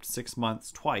skipped 6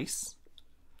 months twice.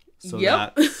 So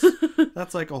Yep.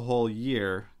 that's like a whole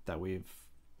year that we've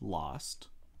lost.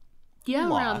 Yeah,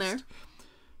 around there.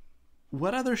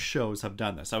 What other shows have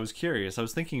done this? I was curious. I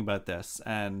was thinking about this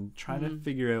and trying to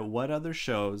figure out what other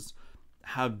shows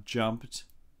have jumped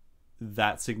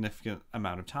that significant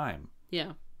amount of time.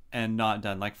 Yeah. And not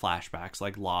done like flashbacks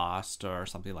like Lost or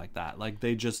something like that. Like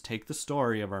they just take the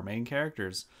story of our main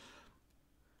characters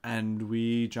and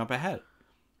we jump ahead.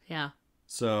 Yeah.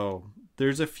 So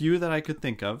there's a few that I could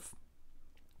think of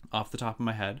off the top of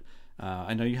my head.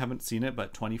 I know you haven't seen it,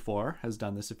 but 24 has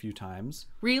done this a few times.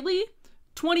 Really?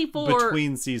 24?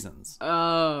 Between seasons.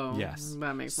 Oh. Yes.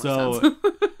 That makes more sense.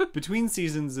 Between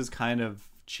seasons is kind of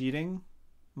cheating.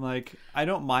 Like, I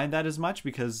don't mind that as much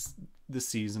because the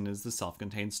season is the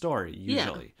self-contained story,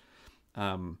 usually.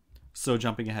 Yeah. So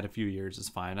jumping ahead a few years is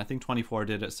fine. I think 24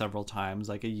 did it several times,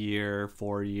 like a year,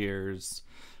 4 years,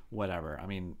 whatever. I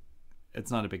mean, it's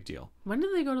not a big deal. When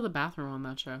did they go to the bathroom on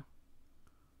that show?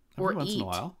 Every once in a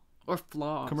while. Or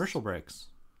floss? Commercial breaks.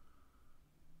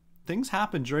 Things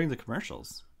happen during the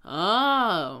commercials.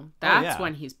 Oh, that's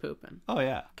when he's pooping. Oh,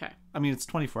 yeah. Okay. I mean, it's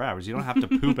 24 hours. You don't have to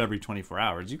poop every 24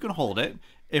 hours. You can hold it.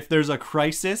 If there's a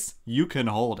crisis, you can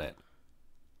hold it.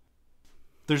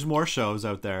 There's more shows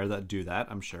out there that do that,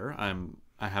 I'm sure.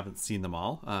 I haven't seen them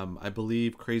all. I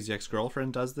believe Crazy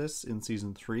Ex-Girlfriend does this in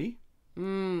season 3.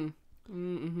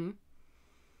 Mm-hmm.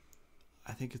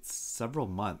 I think it's several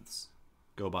months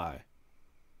go by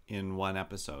in one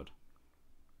episode.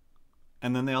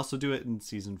 And then they also do it in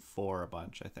season 4 a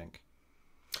bunch, I think.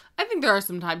 I think there are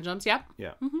some time jumps, yeah.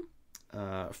 Yeah.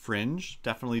 Fringe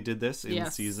definitely did this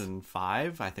in season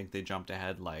 5. I think they jumped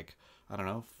ahead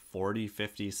 40,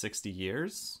 50, 60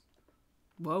 years.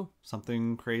 Whoa.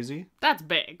 Something crazy. That's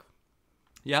big.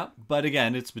 Yeah, but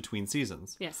again, it's between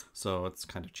seasons. Yes. So it's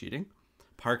kind of cheating.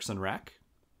 Parks and Rec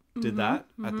did that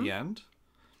at the end.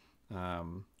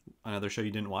 Another show you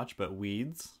didn't watch, but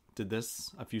Weeds did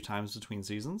this a few times between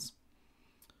seasons.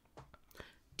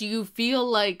 Do you feel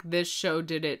like this show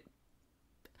did it?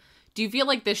 Do you feel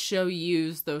like this show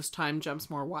used those time jumps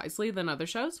more wisely than other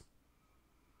shows?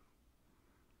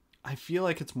 I feel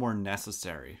like it's more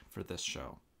necessary for this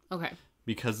show. Okay.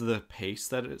 Because of the pace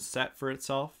that it's set for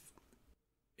itself,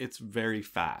 it's very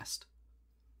fast.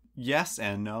 Yes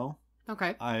and no.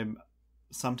 Okay.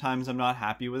 Sometimes I'm not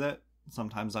happy with it.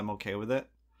 Sometimes I'm okay with it.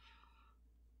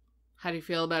 How do you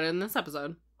feel about it in this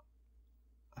episode?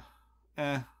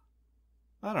 I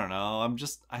don't know.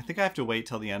 I think I have to wait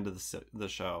till the end of the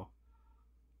show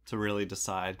to really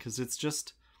decide, because it's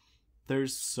just,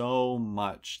 there's so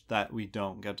much that we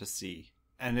don't get to see.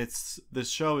 And this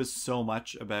show is so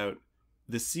much about,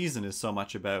 this season is so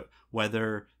much about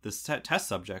whether the test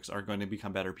subjects are going to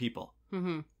become better people.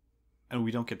 Mm-hmm. And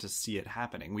we don't get to see it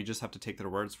happening. We just have to take their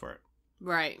words for it.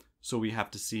 Right. So we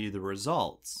have to see the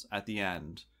results at the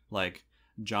end. Like,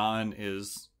 John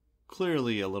is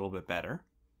clearly a little bit better.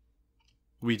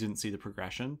 We didn't see the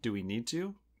progression. Do we need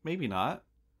to? Maybe not.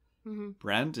 Mm-hmm.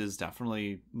 Brent is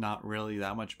definitely not really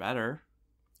that much better.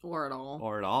 Or at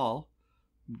all.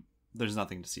 There's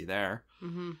nothing to see there.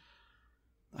 Mm-hmm.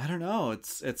 I don't know.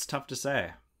 It's tough to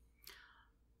say.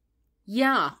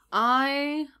 Yeah,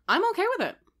 I'm okay with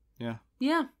it. Yeah.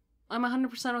 Yeah, I'm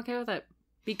 100% okay with it.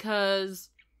 Because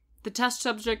the test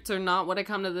subjects are not what I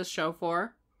come to this show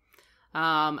for.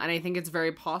 And I think it's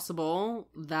very possible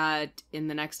that in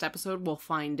the next episode we'll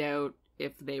find out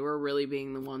if they were really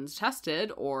being the ones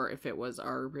tested, or if it was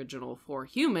our original 4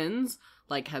 humans,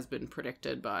 like has been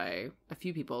predicted by a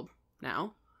few people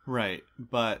now. Right,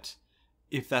 but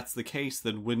if that's the case,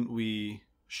 then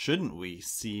shouldn't we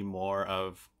see more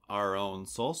of our own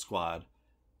Soul Squad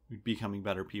becoming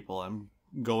better people and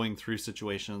going through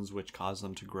situations which cause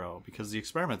them to grow? Because the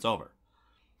experiment's over.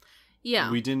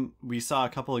 Yeah. We saw a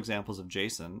couple examples of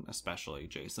Jason, especially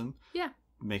Jason. Yeah.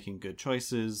 Making good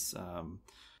choices,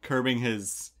 curbing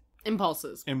his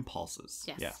impulses.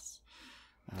 Yes.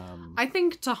 I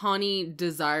think Tahani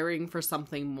desiring for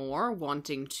something more,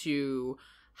 wanting to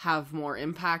have more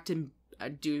impact and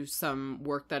do some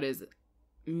work that is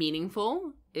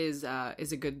meaningful is a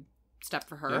good step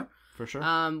for her. Yeah, for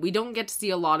sure. We don't get to see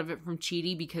a lot of it from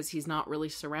Chidi because he's not really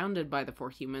surrounded by the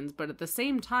 4 humans, but at the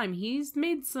same time, he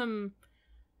makes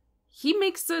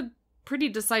a pretty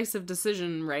decisive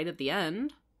decision right at the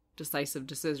end. Decisive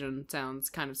decision sounds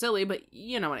kind of silly, but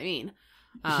you know what I mean.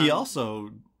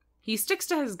 He sticks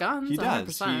to his guns. He 100%.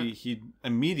 does. He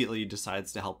immediately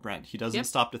decides to help Brent. He doesn't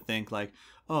stop to think like,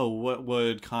 oh, what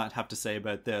would Kant have to say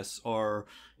about this? Or,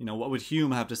 what would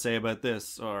Hume have to say about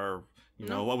this? Or,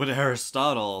 what would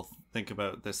Aristotle think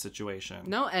about this situation?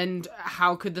 No, and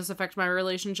how could this affect my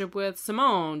relationship with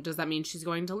Simone? Does that mean she's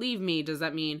going to leave me?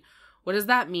 What does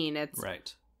that mean? It's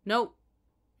right. Nope.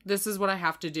 This is what I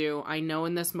have to do. I know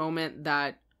in this moment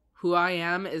that who I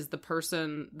am is the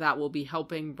person that will be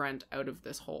helping Brent out of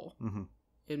this hole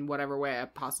in whatever way I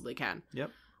possibly can. Yep.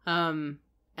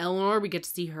 Eleanor, we get to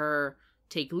see her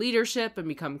take leadership and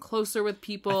become closer with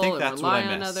people. I think that's and rely what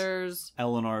I on miss. others.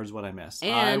 Eleanor is what I miss.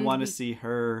 And I want to see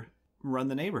her run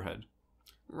the neighborhood.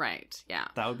 Right. Yeah.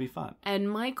 That would be fun.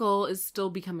 And Michael is still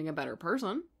becoming a better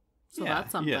person. So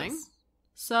that's something. Yes.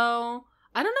 So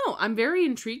I don't know. I'm very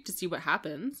intrigued to see what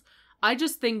happens. I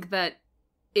just think that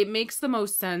it makes the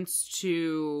most sense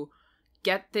to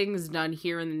get things done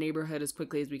here in the neighborhood as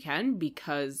quickly as we can,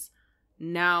 because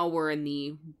now we're in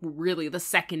the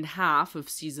second half of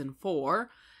season 4,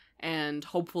 and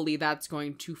hopefully that's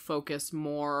going to focus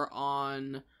more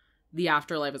on the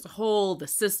afterlife as a whole, the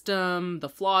system, the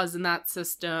flaws in that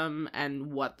system,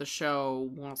 and what the show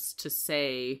wants to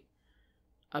say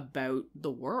about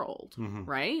the world,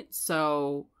 right?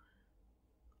 So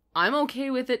I'm okay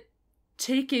with it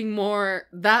taking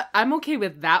I'm okay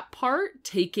with that part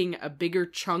taking a bigger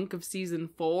chunk of season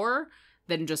 4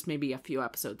 than just maybe a few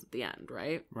episodes at the end,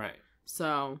 right? Right.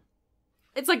 So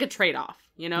it's like a trade-off,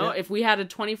 Yeah. If we had a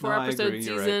 24 episode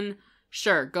season,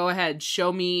 Sure, go ahead.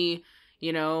 Show me,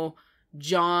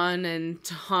 John and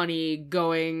Tawny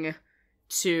going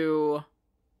to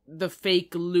the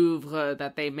fake Louvre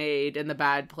that they made in the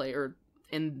bad place, or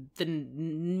in the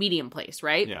medium place,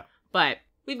 right? Yeah. But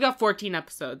we've got 14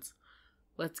 episodes.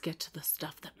 Let's get to the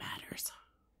stuff that matters.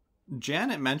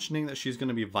 Janet mentioning that she's going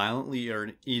to be violently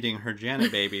eating her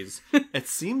Janet babies, it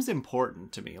seems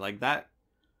important to me. Like that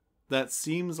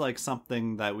seems like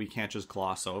something that we can't just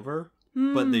gloss over,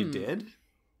 but they did.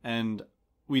 And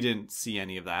we didn't see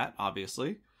any of that,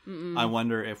 obviously. I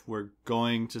wonder if we're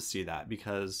going to see that,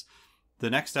 because the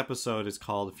next episode is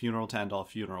called Funeral to End All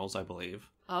Funerals, I believe.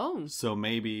 Oh. So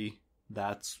maybe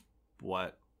that's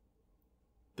what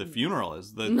the funeral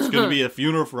is. It's going to be a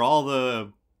funeral for all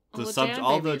the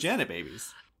Janet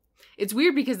babies. It's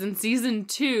weird because in season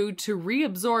 2, to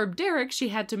reabsorb Derek, she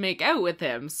had to make out with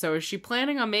him. So is she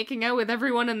planning on making out with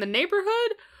everyone in the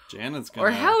neighborhood? Janet's gonna...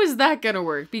 Or how is that gonna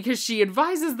work? Because she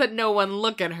advises that no one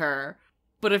look at her.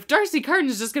 But if Darcy-Carden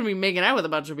is just gonna be making out with a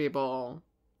bunch of people...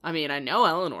 I mean, I know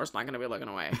Eleanor's not gonna be looking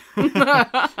away.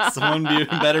 Someone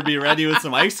better be ready with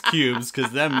some ice cubes,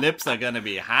 because them nips are gonna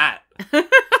be hot.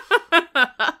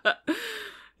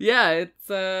 Yeah,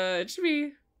 it should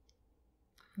be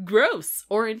gross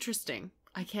or interesting.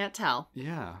 I can't tell.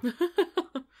 Yeah.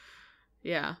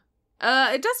 Yeah.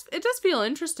 It does feel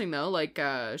interesting though. Like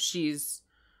she's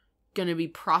gonna be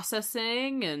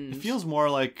processing, and it feels more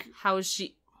like,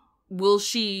 will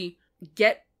she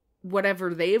get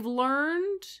whatever they've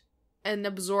learned and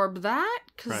absorb that?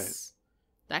 Because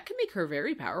that can make her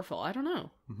very powerful. I don't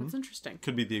know. That's interesting.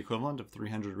 Could be the equivalent of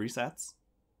 300 resets.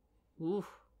 Ooh.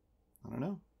 I don't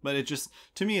know. But it just,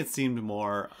 to me, it seemed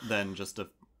more than just a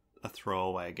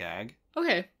throwaway gag.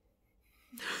 Okay.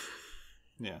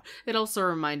 Yeah. It also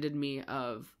reminded me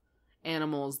of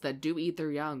animals that do eat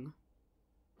their young.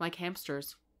 Like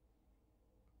hamsters.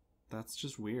 That's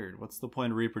just weird. What's the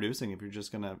point of reproducing if you're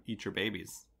just gonna eat your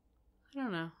babies? I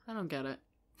don't know. I don't get it.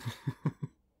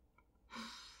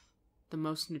 The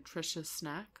most nutritious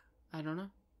snack? I don't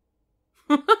know.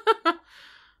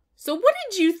 So what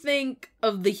did you think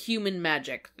of the human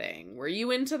magic thing? Were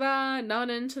you into that? Not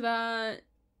into that?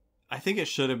 I think it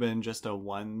should have been just a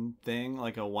one thing,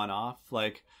 like a one-off.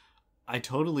 Like, I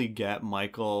totally get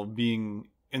Michael being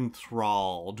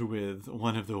enthralled with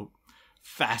one of the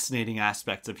fascinating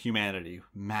aspects of humanity,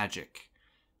 magic,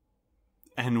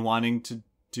 and wanting to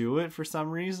do it for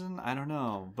some reason. I don't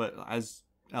know. But as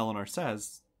Eleanor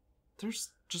says, there's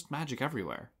just magic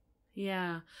everywhere.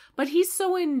 Yeah. But he's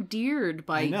so endeared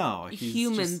by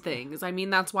human things. I mean,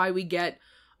 that's why we get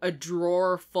a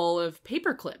drawer full of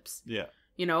paper clips. Yeah.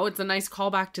 It's a nice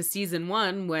callback to season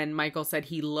 1 when Michael said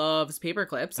he loves paper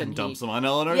clips. And dumps them on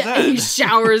Eleanor's head. He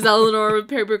showers Eleanor with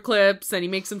paper clips, and he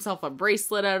makes himself a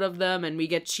bracelet out of them, and we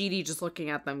get Chidi just looking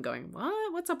at them going,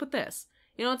 what? What's up with this?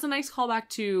 It's a nice callback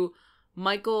to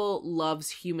Michael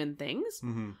loves human things.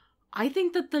 Mm-hmm. I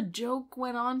think that the joke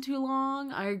went on too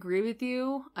long. I agree with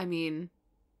you. I mean,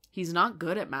 he's not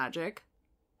good at magic.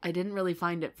 I didn't really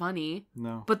find it funny.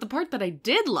 No. But the part that I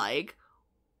did like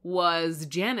was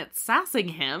Janet sassing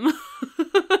him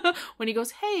when he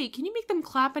goes, hey, can you make them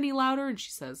clap any louder? And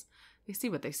she says, they see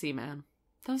what they see, man.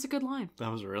 That was a good line.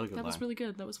 That was a really good line. That was really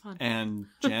good. That was fun. And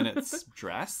Janet's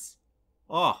dress?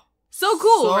 Oh. So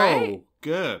cool, right? So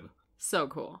good. So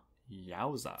cool.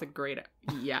 Yowza. It's a great...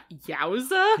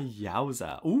 Yowza?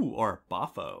 Yowza. Ooh, or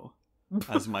boffo,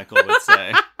 as Michael would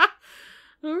say.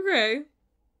 Okay.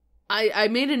 I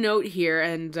made a note here,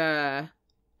 and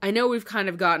I know we've kind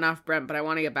of gotten off Brent, but I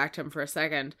want to get back to him for a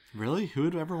second. Really? Who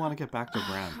would ever want to get back to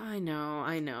Brent? I know.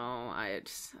 I don't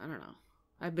know.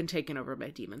 I've been taken over by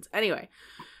demons. Anyway,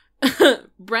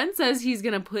 Brent says he's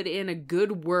going to put in a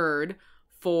good word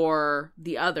for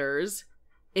the others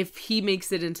if he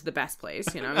makes it into the best place,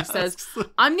 He says,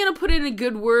 I'm going to put in a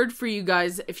good word for you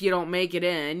guys if you don't make it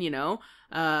in,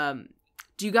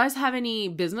 Do you guys have any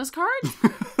business cards?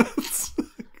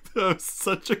 That was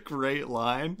such a great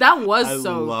line. That was I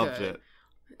so loved good.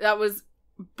 it.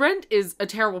 Brent is a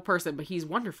terrible person, but he's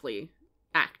wonderfully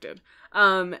acted.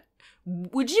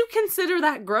 Would you consider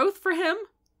that growth for him?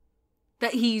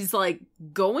 That he's, going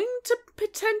to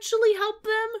potentially help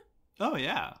them? Oh,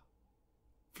 yeah.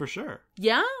 For sure.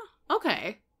 Yeah?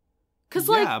 Okay. Because,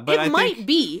 it might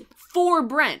be for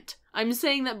Brent. I'm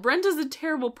saying that Brent is a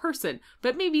terrible person,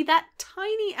 but maybe that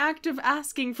tiny act of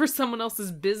asking for someone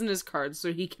else's business cards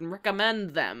so he can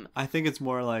recommend them. I think it's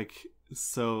more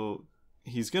so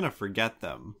he's going to forget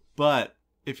them, but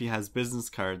if he has business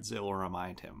cards, it will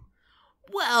remind him.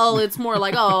 Well, it's more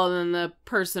then the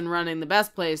person running the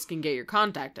best place can get your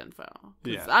contact info.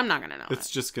 Yeah. I'm not going to know It's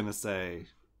just going to say,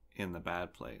 in the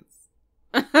bad place.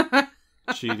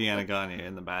 Chidi Anaganye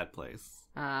in the bad place.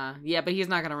 Yeah, but he's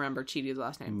not going to remember Chidi's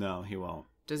last name. No, he won't.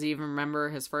 Does he even remember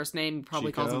his first name? He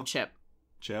probably Chico? calls him Chip.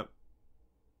 Chip?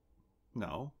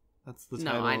 No. That's the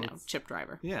title. No, I know. Chip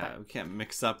Driver. Yeah, we can't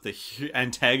mix up the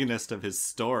antagonist of his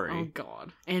story. Oh,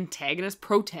 God. Antagonist?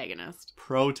 Protagonist.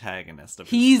 Protagonist of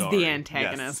his He's story. the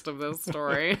antagonist of this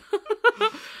story.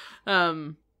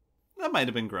 That might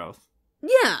have been growth.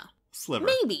 Yeah. Sliver.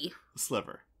 Maybe.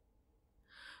 Sliver.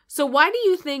 So why do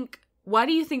you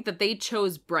think that they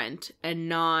chose Brent and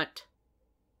not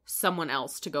someone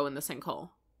else to go in the sinkhole?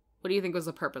 What do you think was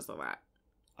the purpose of that?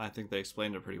 I think they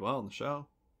explained it pretty well in the show.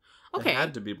 Okay. It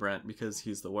had to be Brent because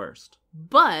he's the worst.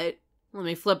 But let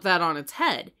me flip that on its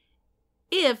head.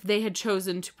 If they had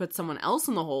chosen to put someone else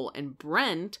in the hole and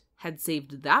Brent had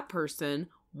saved that person,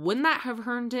 wouldn't that have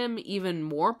earned him even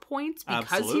more points because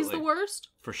Absolutely. he's the worst?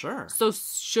 For sure. So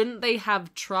shouldn't they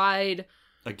have tried...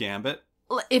 A gambit?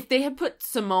 If they had put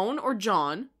Simone or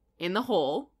John in the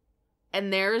hole,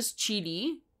 and there's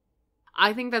Chidi,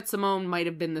 I think that Simone might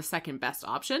have been the second best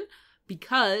option,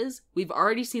 because we've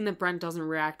already seen that Brent doesn't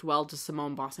react well to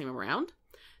Simone bossing him around.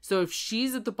 So if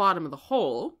she's at the bottom of the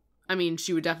hole, I mean,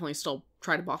 she would definitely still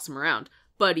try to boss him around,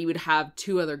 but he would have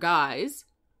two other guys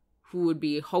who would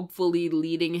be hopefully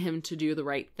leading him to do the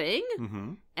right thing.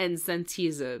 Mm-hmm. And since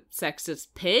he's a sexist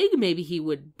pig, maybe he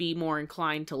would be more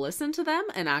inclined to listen to them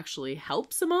and actually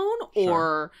help Simone, Sure.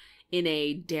 or in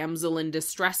a damsel in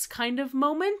distress kind of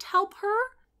moment, help her.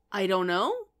 I don't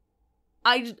know.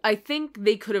 I think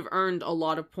they could have earned a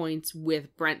lot of points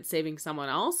with Brent saving someone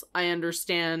else. I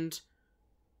understand,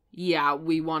 yeah,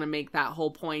 we want to make that whole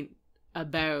point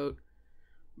about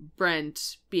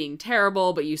Brent being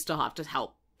terrible, but you still have to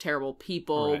help terrible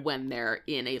people Right. when they're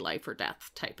in a life or death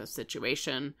type of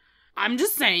situation. I'm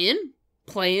just saying,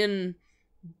 playing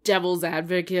devil's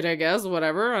advocate, I guess,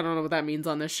 whatever. I don't know what that means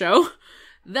on this show.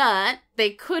 That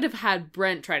they could have had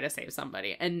Brent try to save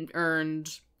somebody and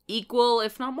earned equal,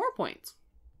 if not more points.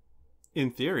 In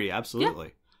theory,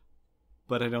 absolutely.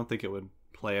 But I don't think it would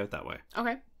play out that way.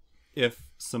 Okay. If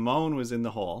Simone was in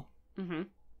the hole, Mm-hmm.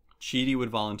 Chidi would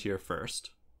volunteer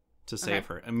first to save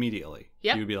her immediately.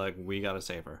 Yep. He would be like, we gotta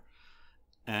save her.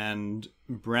 And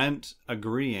Brent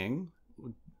agreeing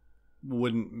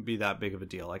wouldn't be that big of a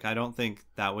deal. Like, I don't think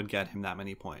that would get him that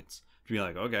many points. To be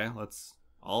like, okay,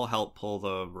 I'll help pull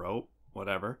the rope,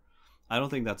 whatever. I don't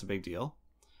think that's a big deal.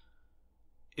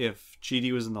 If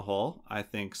Chidi was in the hole, I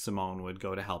think Simone would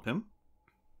go to help him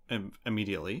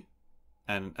immediately.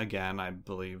 And again, I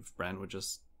believe Brent would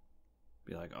just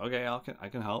be like, okay, I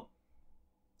can help.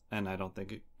 And I don't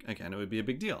think, it would be a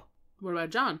big deal. What about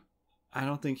John? I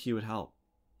don't think he would help.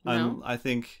 No? I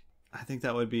think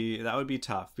that would be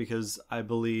tough, because I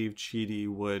believe Chidi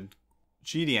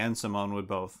and Simone would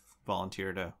both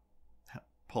volunteer to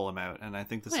pull him out, and I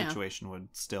think the situation would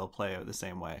still play out the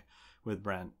same way, with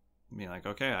Brent being like,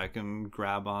 okay, I can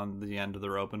grab on the end of the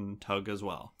rope and tug as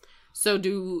well. So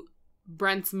do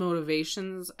Brent's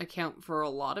motivations account for a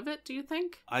lot of it, do you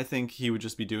think? I think he would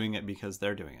just be doing it because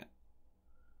they're doing it.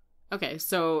 Okay,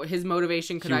 so his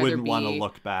motivation could He either wouldn't be... want to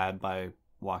look bad by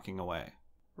walking away.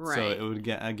 Right. So it would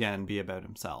again be about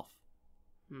himself.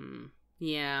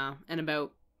 Yeah, and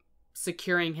about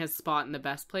securing his spot in the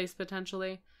best place,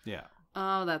 potentially. Yeah.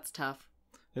 Oh, that's tough.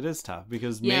 It is tough,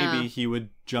 because Yeah. maybe he would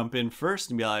jump in first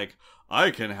and be like,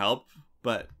 I can help.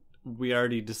 But we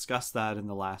already discussed that in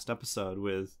the last episode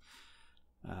with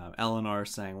Eleanor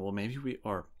saying, well,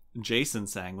 or Jason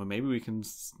saying, well, maybe we can,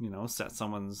 set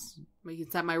someone's... We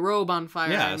can set my robe on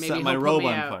fire. Yeah, and maybe set my he'll pull robe me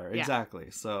on out. fire. Yeah. Exactly.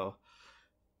 So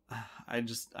I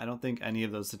don't think any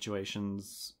of those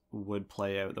situations would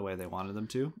play out the way they wanted them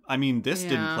to. I mean, this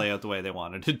didn't play out the way they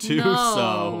wanted it to.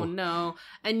 No.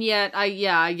 And yet,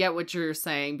 I get what you're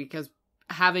saying, because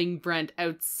having Brent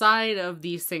outside of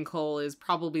the sinkhole is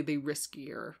probably the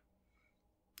riskier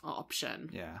option.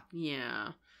 Yeah.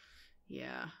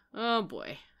 Yeah. Oh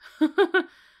boy.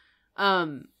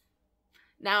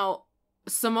 Now,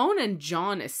 Simone and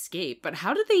John escape, but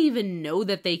how do they even know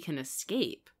that they can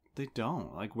escape? They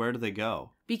don't. Like, where do they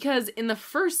go? Because in the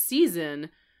first season,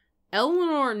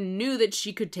 Eleanor knew that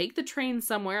she could take the train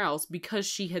somewhere else because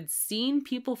she had seen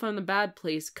people from the bad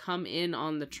place come in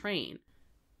on the train.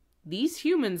 These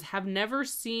humans have never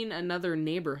seen another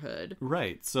neighborhood.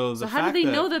 Right. So how do they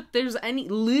know that there's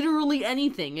literally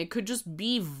anything? It could just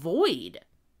be void.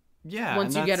 Yeah.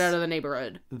 Once you get out of the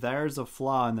neighborhood. There's a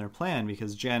flaw in their plan,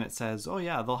 because Janet says, oh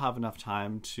yeah, they'll have enough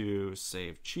time to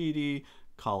save Chidi,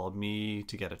 call me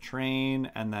to get a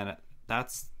train, and then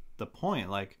that's the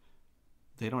point. Like,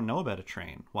 they don't know about a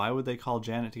train. Why would they call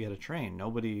Janet to get a train?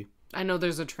 Nobody... I know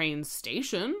there's a train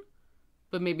station.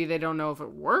 But maybe they don't know if it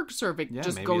works or if it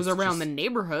just maybe goes it's around just- the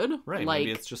neighborhood. Right, Like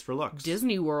maybe it's just for looks.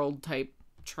 Disney World type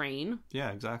train.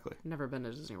 Yeah, exactly. Never been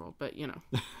to Disney World, but you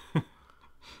know.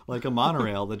 Like a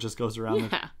monorail that just goes around.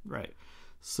 Yeah. Right.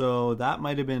 So that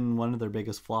might have been one of their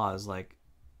biggest flaws, like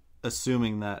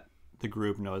assuming that the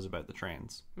group knows about the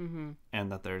trains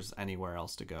and that there's anywhere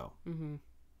else to go.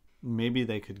 Maybe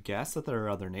they could guess that there are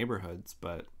other neighborhoods,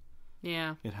 but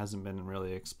Yeah. it hasn't been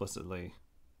really explicitly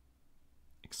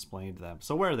explained to them.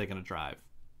 So where are they going to drive,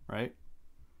 right?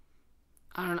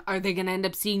 I don't know. Are they going to end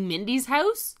up seeing Mindy's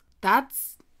house?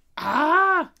 That's...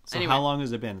 So Anyway. how long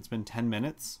has it been? It's been 10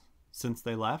 minutes since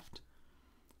they left.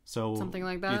 So Something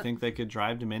like Do you that. think they could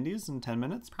drive to Mindy's in 10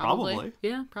 minutes? Probably.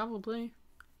 Yeah, probably.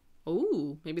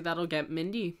 Ooh, maybe that'll get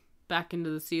Mindy back into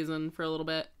the season for a little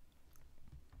bit.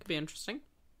 Could be interesting.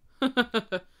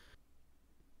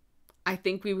 I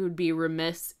think we would be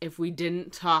remiss if we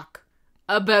didn't talk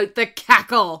about the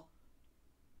cackle.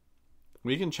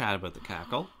 We can chat about the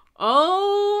cackle.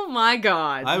 Oh my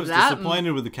god. I was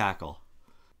disappointed with the cackle.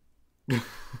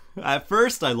 At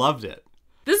first, I loved it.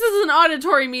 This is an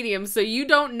auditory medium, so you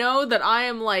don't know that I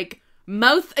am like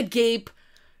mouth agape,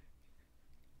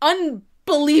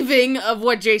 unbelieving of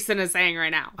what Jason is saying right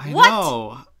now. I What?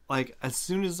 know. Like, as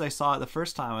soon as I saw it the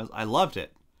first time, I loved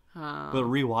it. But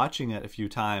rewatching it a few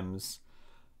times,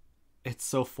 it's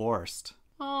so forced.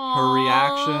 Her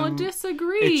reaction.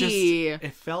 Disagree.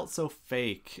 It felt so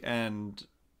fake. And,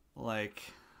 like,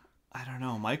 I don't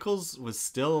know. Michael's was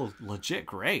still legit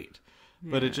great.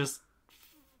 But it just,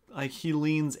 like, he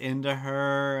leans into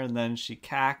her and then she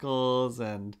cackles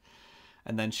and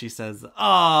then she says,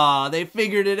 "Oh, they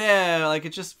figured it out." Like,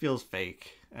 it just feels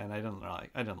fake. And I didn't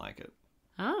like it.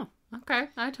 Oh, okay.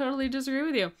 I totally disagree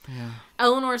with you. Yeah.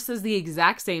 Eleanor says the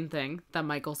exact same thing that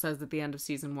Michael says at the end of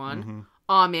season 1.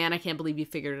 Aw, man, I can't believe you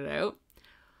figured it out.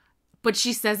 But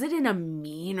she says it in a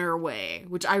meaner way,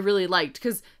 which I really liked.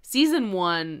 Because season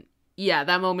 1, yeah,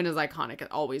 that moment is iconic.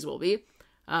 It always will be.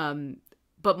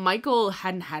 But Michael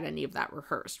hadn't had any of that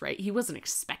rehearsed, right? He wasn't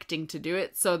expecting to do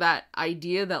it. So that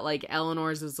idea that, like,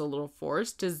 Eleanor's is a little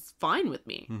forced is fine with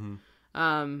me.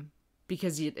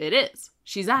 Because it is.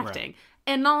 She's acting. Right.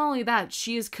 And not only that,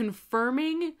 she is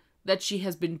confirming that she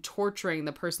has been torturing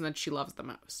the person that she loves the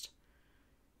most.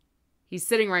 He's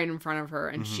sitting right in front of her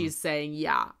and she's saying,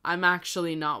 "Yeah, I'm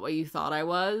actually not what you thought I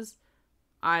was.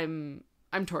 I'm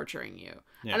torturing you."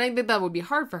 Yeah. And I think that would be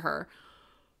hard for her.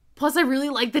 Plus, I really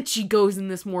like that she goes in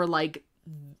this more, like,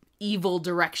 evil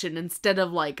direction instead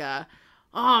of, like,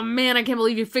 "Oh, man, I can't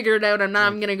believe you figured it out, and now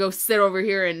I'm gonna go sit over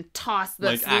here and toss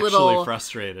this Like, little... actually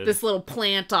frustrated. This little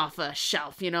plant off a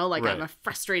shelf, you know? Like, I'm Right. a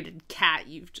frustrated cat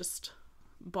you've just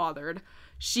bothered."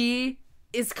 She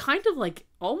is kind of, like,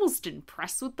 almost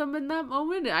impressed with them in that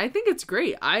moment. I think it's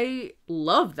great. I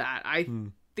love that. I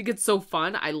think it's so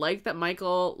fun. I like that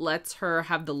Michael lets her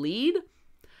have the lead.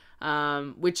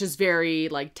 Which is very,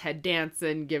 like, Ted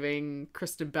Danson giving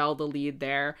Kristen Bell the lead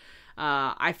there.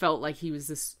 I felt like he was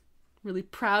this really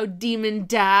proud demon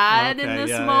dad in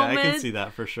this moment. I can see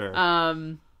that for sure.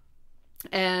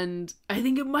 And I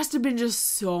think it must have been just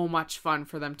so much fun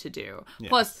for them to do. Yes.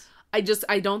 Plus,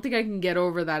 I don't think I can get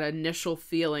over that initial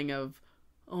feeling of,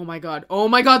 oh my god,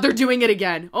 they're doing it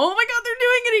again. Oh my god, they're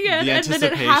doing it again. The And then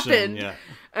it anticipation, happened. yeah.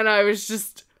 And I was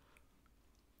just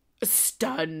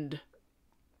stunned.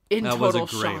 In That was a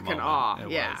total great shock and moment. awe.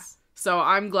 It Yeah. was. So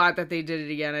I'm glad that they did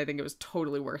it again. I think it was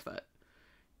totally worth it.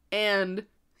 And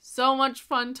so much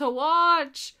fun to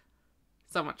watch.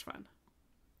 So much fun.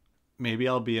 Maybe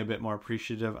I'll be a bit more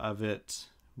appreciative of it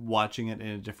watching it in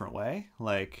a different way.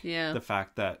 Like, Yeah. the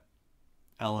fact that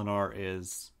Eleanor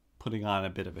is putting on a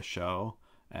bit of a show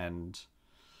and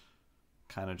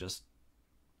kind of just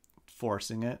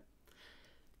forcing it.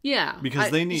 Yeah. Because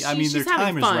they need, I mean, she's their having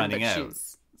time is fun, running but out.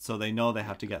 she's- So they know they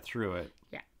have to get through it.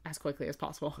 Yeah, as quickly as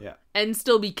possible. Yeah. And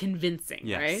still be convincing,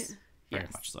 Yes. right? Very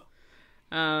Yes. much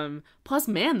so. Plus,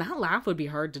 man, that laugh would be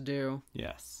hard to do.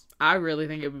 Yes. I really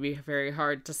think it would be very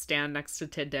hard to stand next to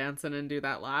Ted Danson and do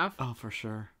that laugh. Oh, for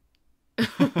sure.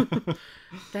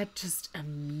 That just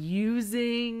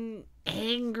amusing,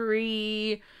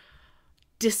 angry,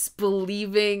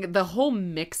 disbelieving, the whole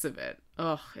mix of it.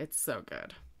 Oh, it's so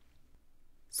good.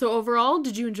 So overall,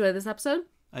 did you enjoy this episode?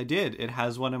 I did. It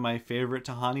has one of my favorite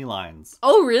Tahani lines.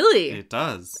 Oh, really? It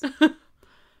does.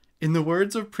 In the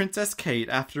words of Princess Kate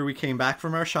after we came back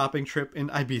from our shopping trip in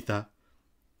Ibiza,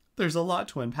 there's a lot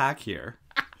to unpack here.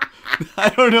 I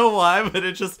don't know why, but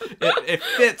it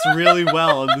fits really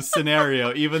well in the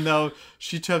scenario, even though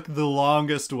she took the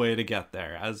longest way to get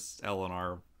there, as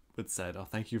Eleanor would said. "Oh,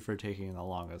 thank you for taking the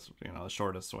longest, the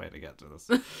shortest way to get to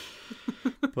this."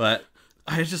 But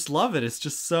I just love it. It's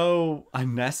just so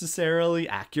unnecessarily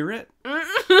accurate.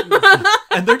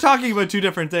 And they're talking about two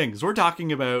different things. We're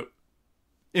talking about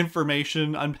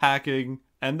information, unpacking,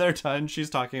 and she's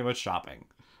talking about shopping.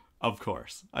 Of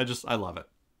course. I love it.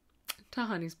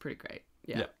 Tahani's pretty great.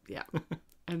 Yeah.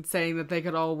 And saying that they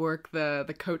could all work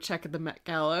the coat check at the Met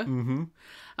Gala. Mm-hmm.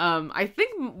 I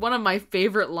think one of my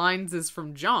favorite lines is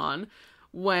from John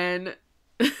when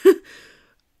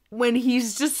when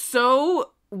he's just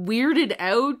so weirded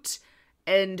out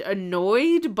and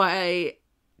annoyed by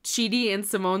Chidi and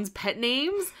Simone's pet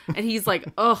names, and he's like,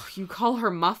 "Oh, you call her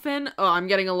Muffin? Oh, I'm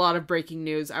getting a lot of breaking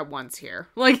news at once here."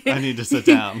 Like, I need to sit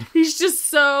down. He's just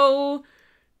so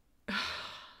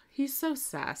he's so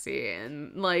sassy,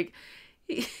 and like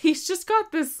he's just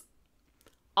got this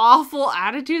awful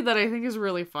attitude that I think is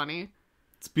really funny.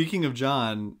 Speaking of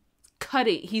John,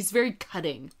 cutting. He's very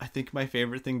cutting. I think my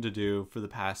favorite thing to do for the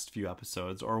past few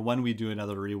episodes, or when we do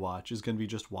another rewatch, is going to be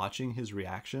just watching his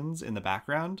reactions in the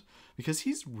background, because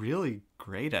he's really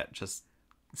great at just,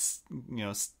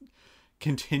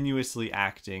 continuously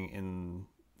acting in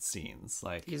scenes.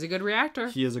 Like, he's a good reactor.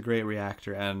 He is a great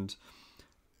reactor, and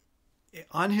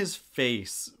on his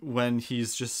face when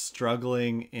he's just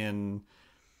struggling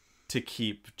to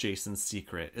keep Jason's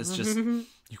secret, it's just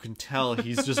you can tell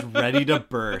he's just ready to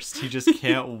burst. He just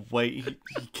can't wait.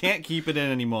 He can't keep it in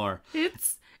anymore.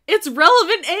 It's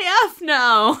relevant AF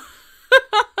now.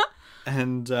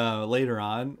 And later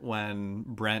on, when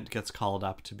Brent gets called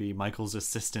up to be Michael's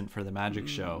assistant for the magic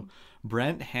show,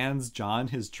 Brent hands John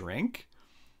his drink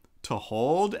to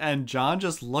hold, and John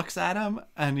just looks at him,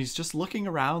 and he's just looking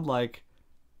around like,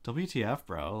 WTF,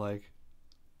 bro? Like,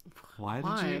 why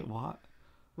did you... What?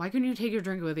 Why couldn't you take your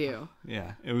drink with you?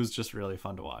 Yeah, it was just really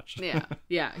fun to watch.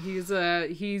 Yeah. He's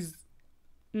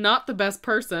not the best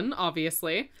person,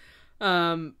 obviously,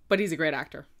 but he's a great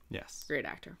actor. Yes. Great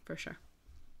actor, for sure.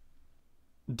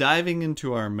 Diving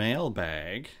into our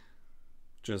mailbag,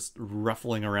 just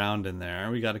ruffling around in there,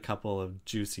 we got a couple of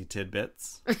juicy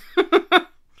tidbits.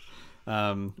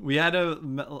 We had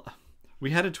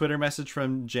a Twitter message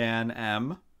from Jan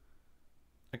M.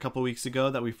 a couple weeks ago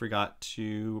that we forgot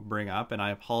to bring up, and I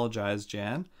apologize,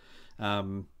 Jan.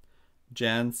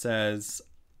 Jan says,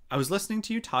 I was listening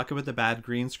to you talk about the bad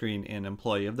green screen in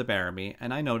Employee of the Baramy,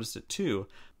 and I noticed it too,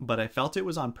 but I felt it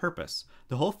was on purpose.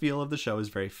 The whole feel of the show is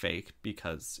very fake,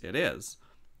 because it is.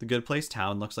 The Good Place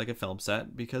town looks like a film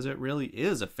set, because it really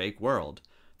is a fake world.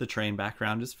 The train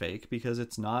background is fake, because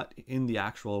it's not in the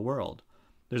actual world.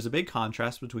 There's a big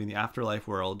contrast between the afterlife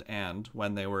world and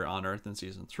when they were on Earth in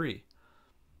season 3.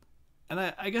 And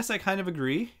I guess I kind of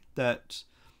agree that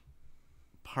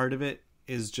part of it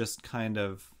is just kind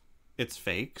of, it's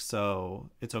fake, so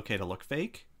it's okay to look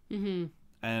fake. Mm-hmm.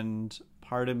 And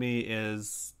part of me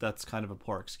is that's kind of a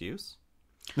poor excuse.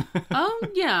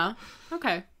 Yeah.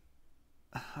 Okay.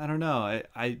 I don't know.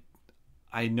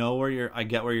 I know I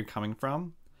get where you're coming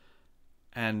from,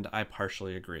 and I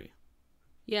partially agree.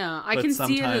 Yeah, I can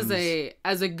see it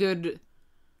as a good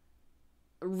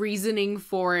reasoning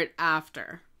for it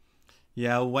after.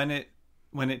 Yeah, when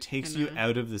it takes you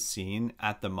out of the scene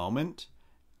at the moment,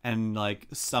 and like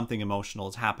something emotional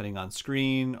is happening on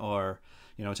screen, or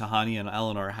Tahani and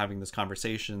Eleanor are having this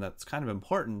conversation that's kind of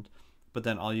important, but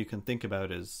then all you can think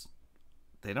about is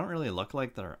they don't really look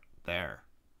like they're there.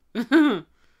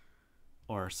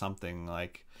 Or something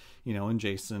like, when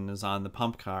Jason is on the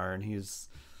pump car and he's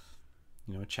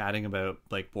chatting about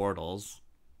like Bortles,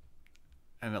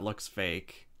 and it looks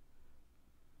fake.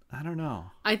 I don't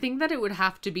know. I think that it would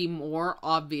have to be more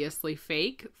obviously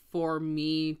fake for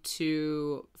me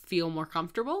to feel more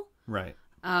comfortable. Right.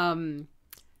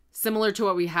 Similar to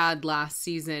what we had last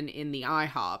season in the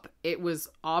IHOP. It was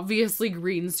obviously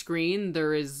green screen.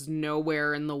 There is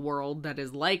nowhere in the world that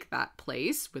is like that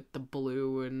place with the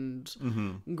blue and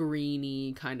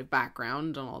greeny kind of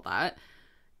background and all that.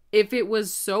 If it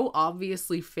was so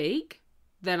obviously fake,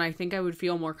 then I think I would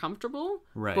feel more comfortable.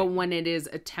 Right. But when it is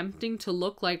attempting to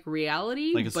look like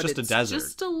reality, like it's just a desert,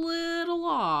 just a little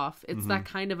off. It's that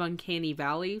kind of uncanny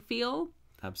valley feel.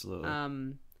 Absolutely.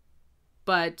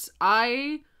 But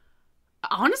I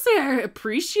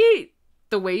appreciate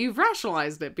the way you've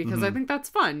rationalized it, because I think that's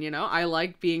fun. I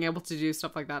like being able to do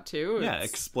stuff like that too. Yeah,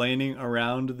 explaining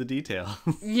around the detail.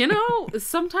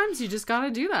 Sometimes you just gotta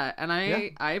do that, and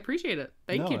I appreciate it.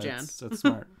 Thank you, Jan. It's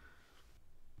smart.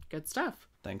 Good stuff.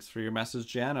 Thanks for your message,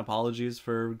 Jan. Apologies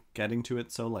for getting to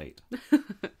it so late.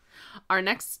 Our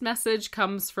next message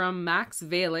comes from Max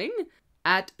Veiling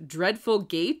at Dreadful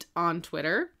Gate on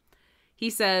Twitter. He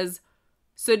says,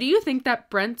 so do you think that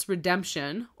Brent's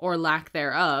redemption, or lack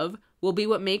thereof, will be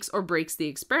what makes or breaks the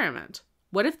experiment?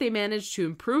 What if they manage to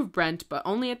improve Brent, but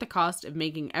only at the cost of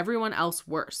making everyone else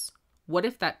worse? What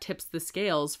if that tips the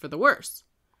scales for the worse?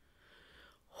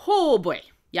 Oh boy.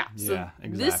 Yeah. So Yeah,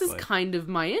 exactly. This is kind of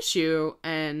my issue,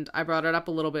 and I brought it up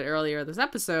a little bit earlier this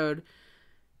episode,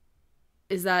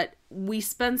 is that we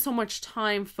spend so much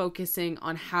time focusing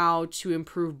on how to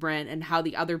improve Brent and how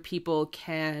the other people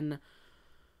can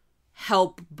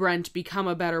help Brent become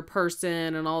a better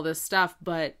person and all this stuff,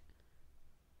 but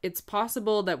it's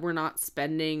possible that we're not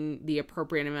spending the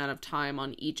appropriate amount of time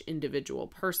on each individual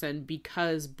person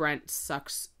because Brent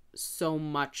sucks so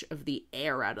much of the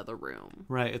air out of the room.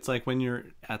 Right. It's like when you're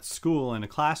at school in a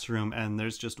classroom and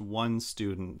there's just one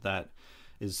student that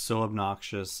is so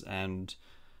obnoxious and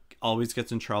always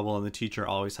gets in trouble, and the teacher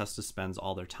always has to spend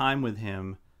all their time with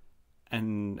him,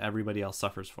 and everybody else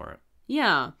suffers for it.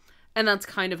 Yeah. And that's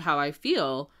kind of how I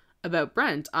feel about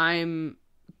Brent. I'm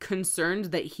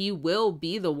concerned that he will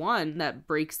be the one that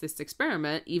breaks this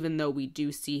experiment, even though we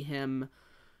do see him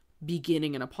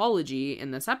beginning an apology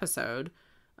in this episode.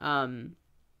 And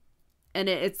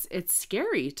it's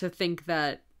scary to think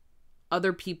that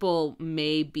other people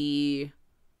may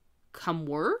become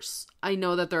worse. I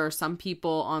know that there are some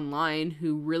people online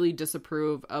who really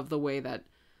disapprove of the way that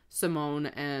Simone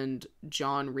and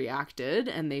John reacted,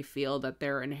 and they feel that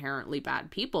they're inherently bad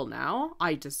people now.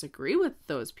 I disagree with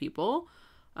those people.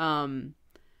 But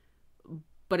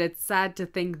it's sad to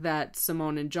think that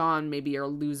Simone and John maybe are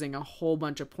losing a whole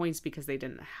bunch of points because they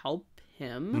didn't help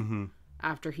him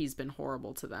after he's been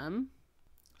horrible to them.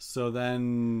 So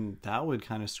then that would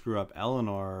kind of screw up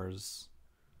Eleanor's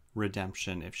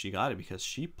redemption if she got it, because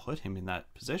she put him in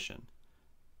that position.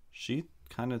 She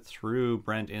kind of threw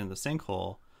Brent in the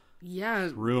sinkhole. Yeah.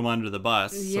 Threw him under the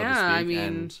bus, so to speak. I mean,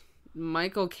 and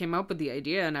Michael came up with the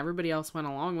idea and everybody else went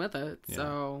along with it. Yeah.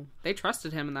 So they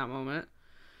trusted him in that moment.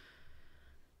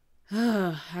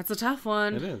 That's a tough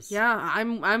one. It is. Yeah,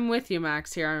 I'm with you,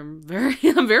 Max, here. I'm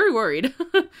very worried.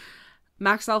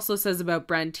 Max also says about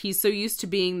Brent, he's so used to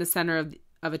being the center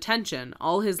of attention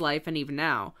all his life and even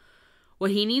now. What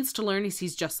he needs to learn is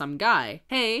he's just some guy.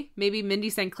 Hey, maybe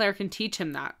Mindy St. Clair can teach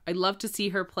him that. I'd love to see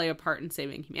her play a part in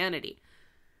saving humanity.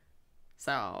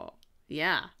 So,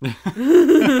 yeah.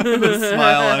 The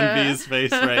smile on V's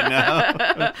face right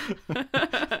now.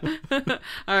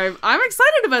 I'm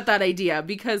excited about that idea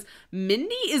because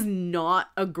Mindy is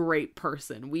not a great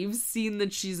person. We've seen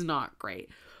that she's not great.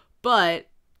 But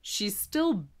she's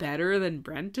still better than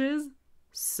Brent is.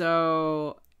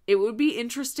 So it would be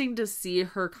interesting to see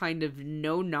her kind of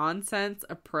no-nonsense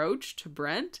approach to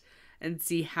Brent and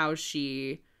see how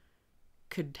she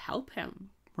could help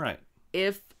him. Right.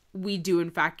 If we do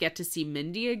in fact get to see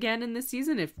Mindy again in this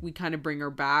season, if we kind of bring her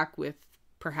back with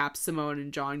perhaps Simone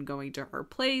and John going to her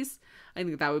place, I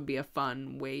think that would be a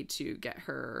fun way to get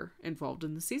her involved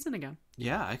in the season again.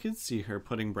 Yeah, I could see her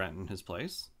putting Brent in his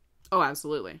place. Oh,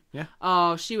 absolutely. Yeah.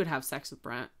 Oh, she would have sex with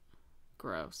Brent.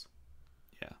 Gross.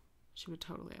 Yeah. She would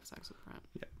totally have sex with Brent.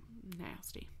 Yeah.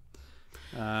 Nasty.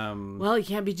 Well, you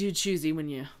can't be too choosy when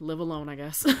you live alone, I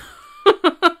guess.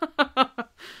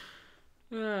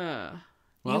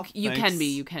 Well, you can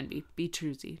be. Be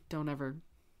choosy. Don't ever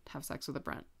have sex with a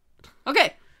Brent.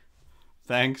 Okay.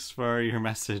 Thanks for your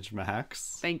message,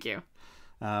 Max. Thank you.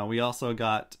 We also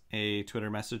got a Twitter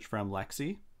message from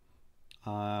Lexi.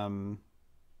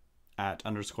 At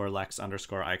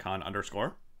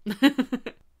 _Lex_icon_.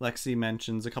 Lexi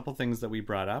mentions a couple things that we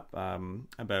brought up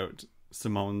about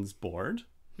Simone's board.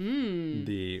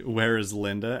 The where is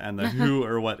Linda and the who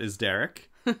or what is Derek.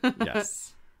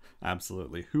 Yes,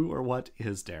 absolutely. Who or what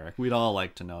is Derek? We'd all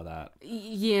like to know that.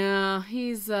 Yeah,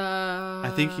 he's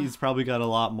I think he's probably got a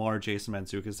lot more Jason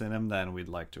Mantzoukas in him than we'd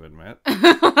like to admit.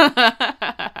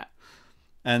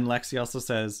 And Lexi also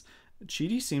says,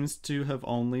 Chidi seems to have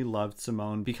only loved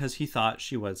Simone because he thought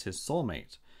she was his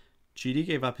soulmate. Chidi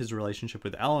gave up his relationship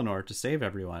with Eleanor to save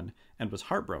everyone and was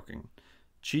heartbroken.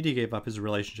 Chidi gave up his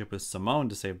relationship with Simone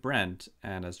to save Brent,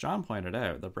 and as John pointed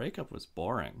out, the breakup was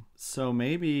boring. So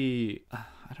maybe,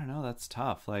 I don't know, that's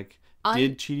tough. Like,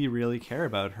 did Chidi really care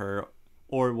about her,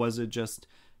 or was it just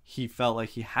he felt like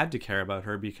he had to care about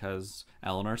her because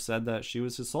Eleanor said that she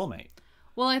was his soulmate?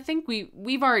 Well, I think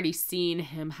we've already seen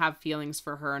him have feelings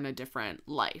for her in a different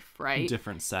life, right?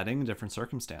 Different setting, different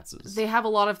circumstances. They have a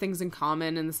lot of things in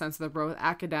common in the sense that they're both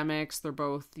academics. They're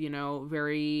both,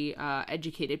 very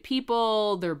educated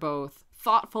people. They're both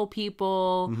thoughtful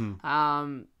people.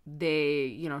 Mm-hmm.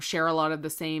 They, share a lot of the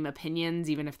same opinions,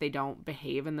 even if they don't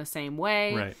behave in the same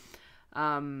way.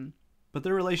 Right. But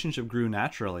their relationship grew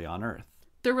naturally on Earth.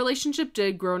 Their relationship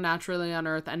did grow naturally on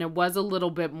Earth, and it was a little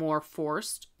bit more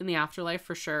forced in the afterlife,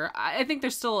 for sure. I think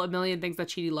there's still a million things that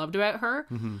Chidi loved about her,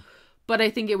 But I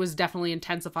think it was definitely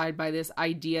intensified by this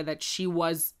idea that she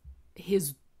was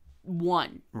his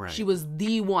one. Right. She was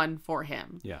the one for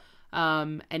him. Yeah.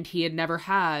 And he had never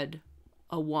had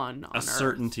a one on A Earth.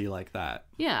 certainty like that.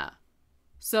 Yeah.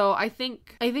 So I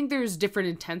think there's different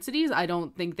intensities. I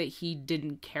don't think that he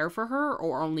didn't care for her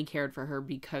or only cared for her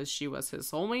because she was his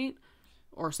soulmate,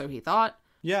 or so he thought.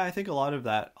 Yeah, I think a lot of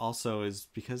that also is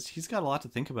because he's got a lot to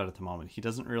think about at the moment. He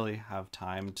doesn't really have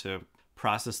time to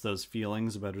process those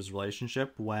feelings about his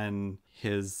relationship when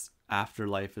his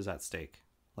afterlife is at stake.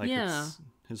 Like, yeah. It's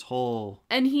his whole...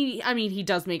 And he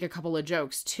does make a couple of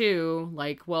jokes too.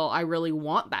 Like, well, I really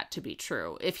want that to be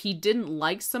true. If he didn't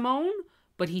like Simone,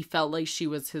 but he felt like she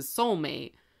was his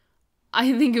soulmate,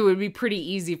 I think it would be pretty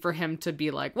easy for him to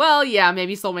be like, well, yeah,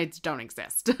 maybe soulmates don't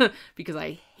exist because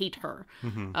I hate her.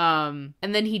 Mm-hmm.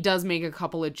 And then he does make a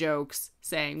couple of jokes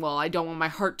saying, well, I don't want my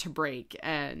heart to break.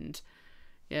 And,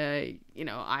 I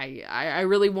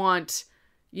really want,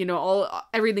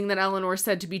 everything that Eleanor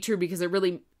said to be true because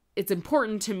it's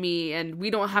important to me. And we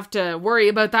don't have to worry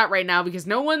about that right now because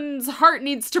no one's heart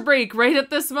needs to break right at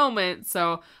this moment.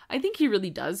 So I think he really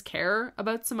does care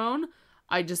about Simone.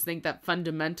 I just think that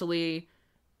fundamentally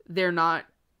they're not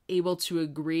able to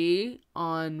agree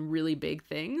on really big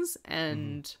things,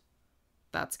 and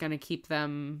that's going to keep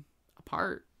them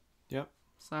apart. Yep.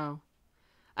 So,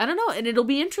 I don't know. And it'll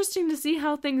be interesting to see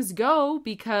how things go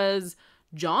because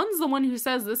John's the one who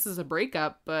says this is a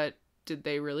breakup, but did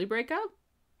they really break up?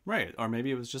 Right. Or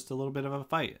maybe it was just a little bit of a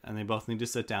fight and they both need to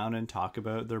sit down and talk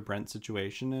about their Brent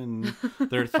situation and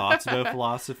their thoughts about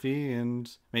philosophy,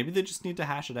 and maybe they just need to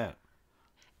hash it out.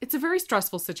 It's a very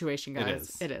stressful situation,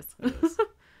 guys. It is.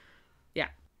 Yeah.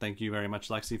 Thank you very much,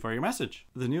 Lexi, for your message.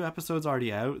 The new episode's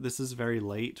already out. This is very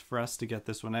late for us to get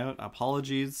this one out.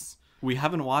 Apologies. We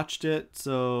haven't watched it,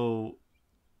 so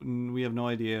we have no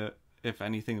idea if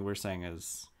anything we're saying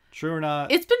is true or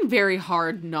not. It's been very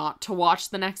hard not to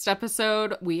watch the next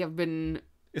episode. We have been,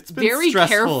 very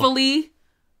stressful. Carefully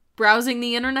browsing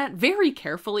the internet, very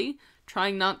carefully,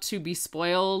 trying not to be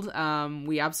spoiled.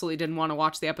 We absolutely didn't want to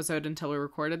watch the episode until we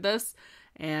recorded this.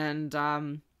 And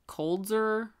colds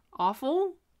are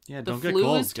awful. Yeah, the don't get flu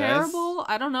colds, is terrible. guys.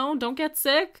 I don't know. Don't get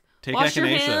sick. Take Wash your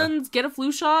echinacea. hands. Get a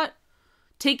flu shot.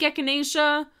 Take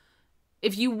echinacea.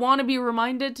 If you want to be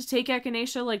reminded to take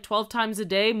echinacea like 12 times a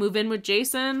day, move in with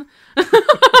Jason. I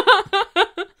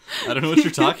don't know what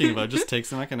you're talking about. Just take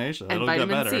some echinacea. And It'll vitamin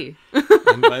get better. C.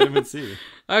 And vitamin C.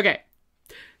 Okay.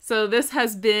 So this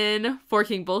has been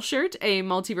Forkin Bullshirt, a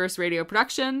Multiverse radio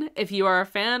production. If you are a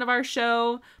fan of our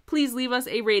show, please leave us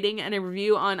a rating and a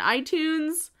review on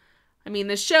iTunes. I mean,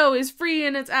 the show is free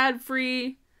and it's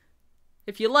ad-free.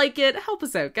 If you like it, help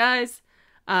us out, guys.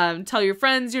 Tell your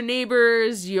friends, your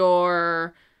neighbors,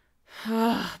 your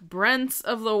Brents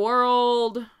of the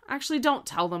world. Actually, don't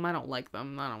tell them. I don't like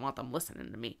them. I don't want them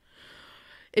listening to me.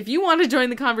 If you want to join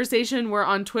the conversation, we're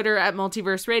on Twitter at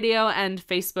Multiverse Radio and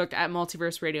Facebook at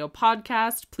Multiverse Radio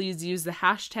Podcast. Please use the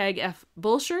hashtag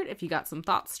FBullshirt if you got some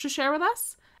thoughts to share with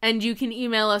us. And you can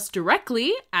email us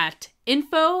directly at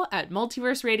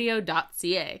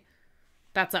info@multiverseradio.ca.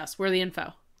 That's us. We're the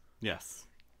info. Yes.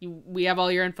 We have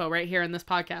all your info right here in this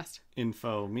podcast.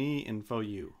 Info me, info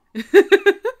you.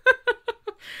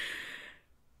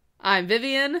 I'm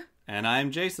Vivienne. And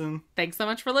I'm Jason. Thanks so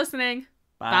much for listening.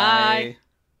 Bye.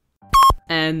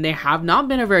 And they have not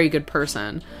been a very good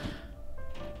person.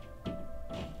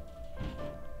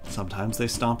 Sometimes they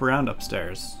stomp around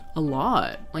upstairs. A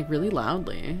lot. Like, really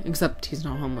loudly. Except he's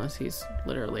not homeless. He's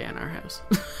literally in our house.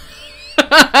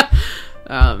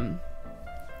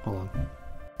 Hold on.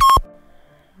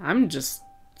 I'm just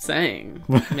saying.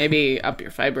 Maybe up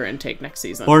your fiber intake next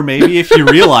season. Or maybe if he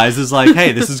realizes, like,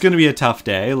 hey, this is going to be a tough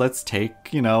day, let's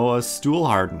take, a stool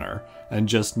hardener and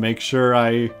just make sure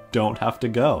I don't have to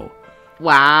go.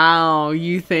 Wow,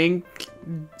 you think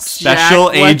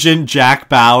Special Agent Jack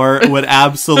Bauer would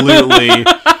absolutely,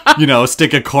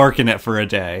 stick a cork in it for a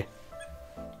day.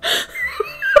 That's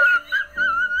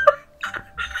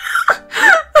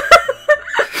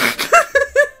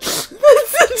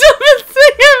the dumbest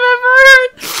thing I've ever heard.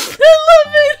 I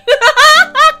love it.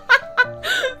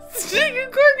 Stick a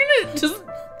cork in it. Just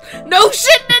no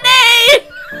shit today.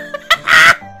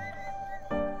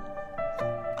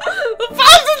 The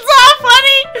fountain's off,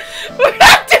 honey. We're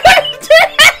not doing it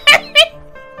today.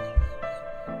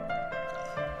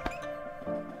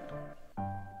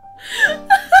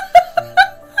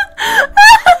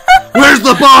 Where's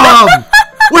the bomb?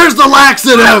 Where's the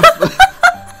laxative?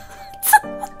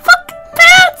 Fucking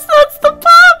pants. That's the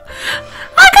bomb.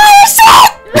 I got your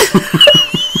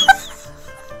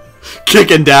shit.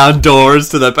 Kicking down doors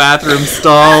to the bathroom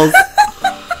stalls.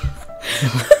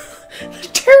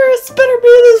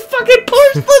 fucking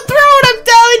push the throat, I'm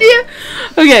telling you.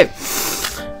 Okay.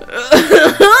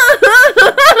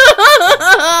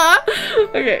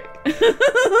 Okay.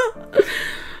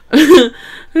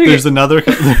 There's another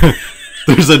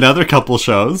couple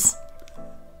shows.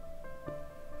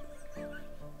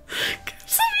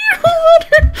 Some of your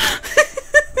water.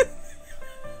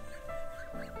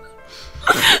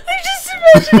 I'm just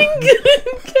imagining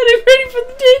getting ready for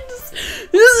the dance.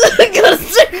 I gotta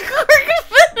stick a cork in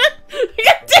it. I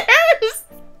got terrorists.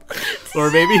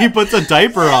 Or maybe he puts a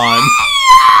diaper on.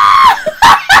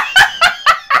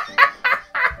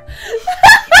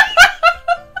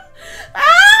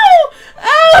 Ow!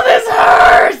 Ow, this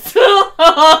hurts!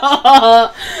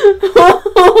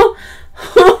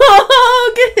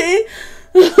 Okay.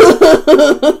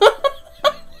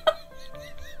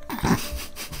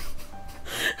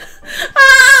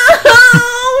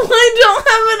 I don't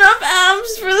have enough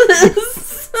abs for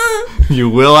this. You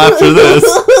will after this.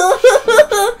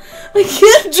 I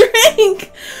can't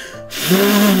drink.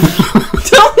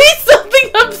 Tell me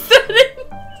something upsetting.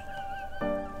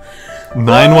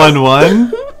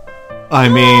 911? I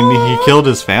mean, he killed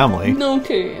his family.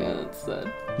 Okay, yeah, that's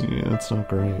sad. Yeah, that's not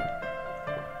great.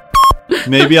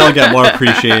 Maybe I'll get more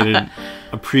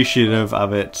appreciative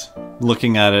of it,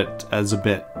 looking at it as a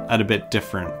bit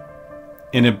different.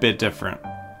 In a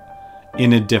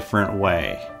different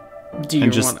way. Do you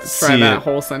And just want to try see that it.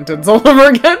 whole sentence all over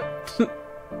again?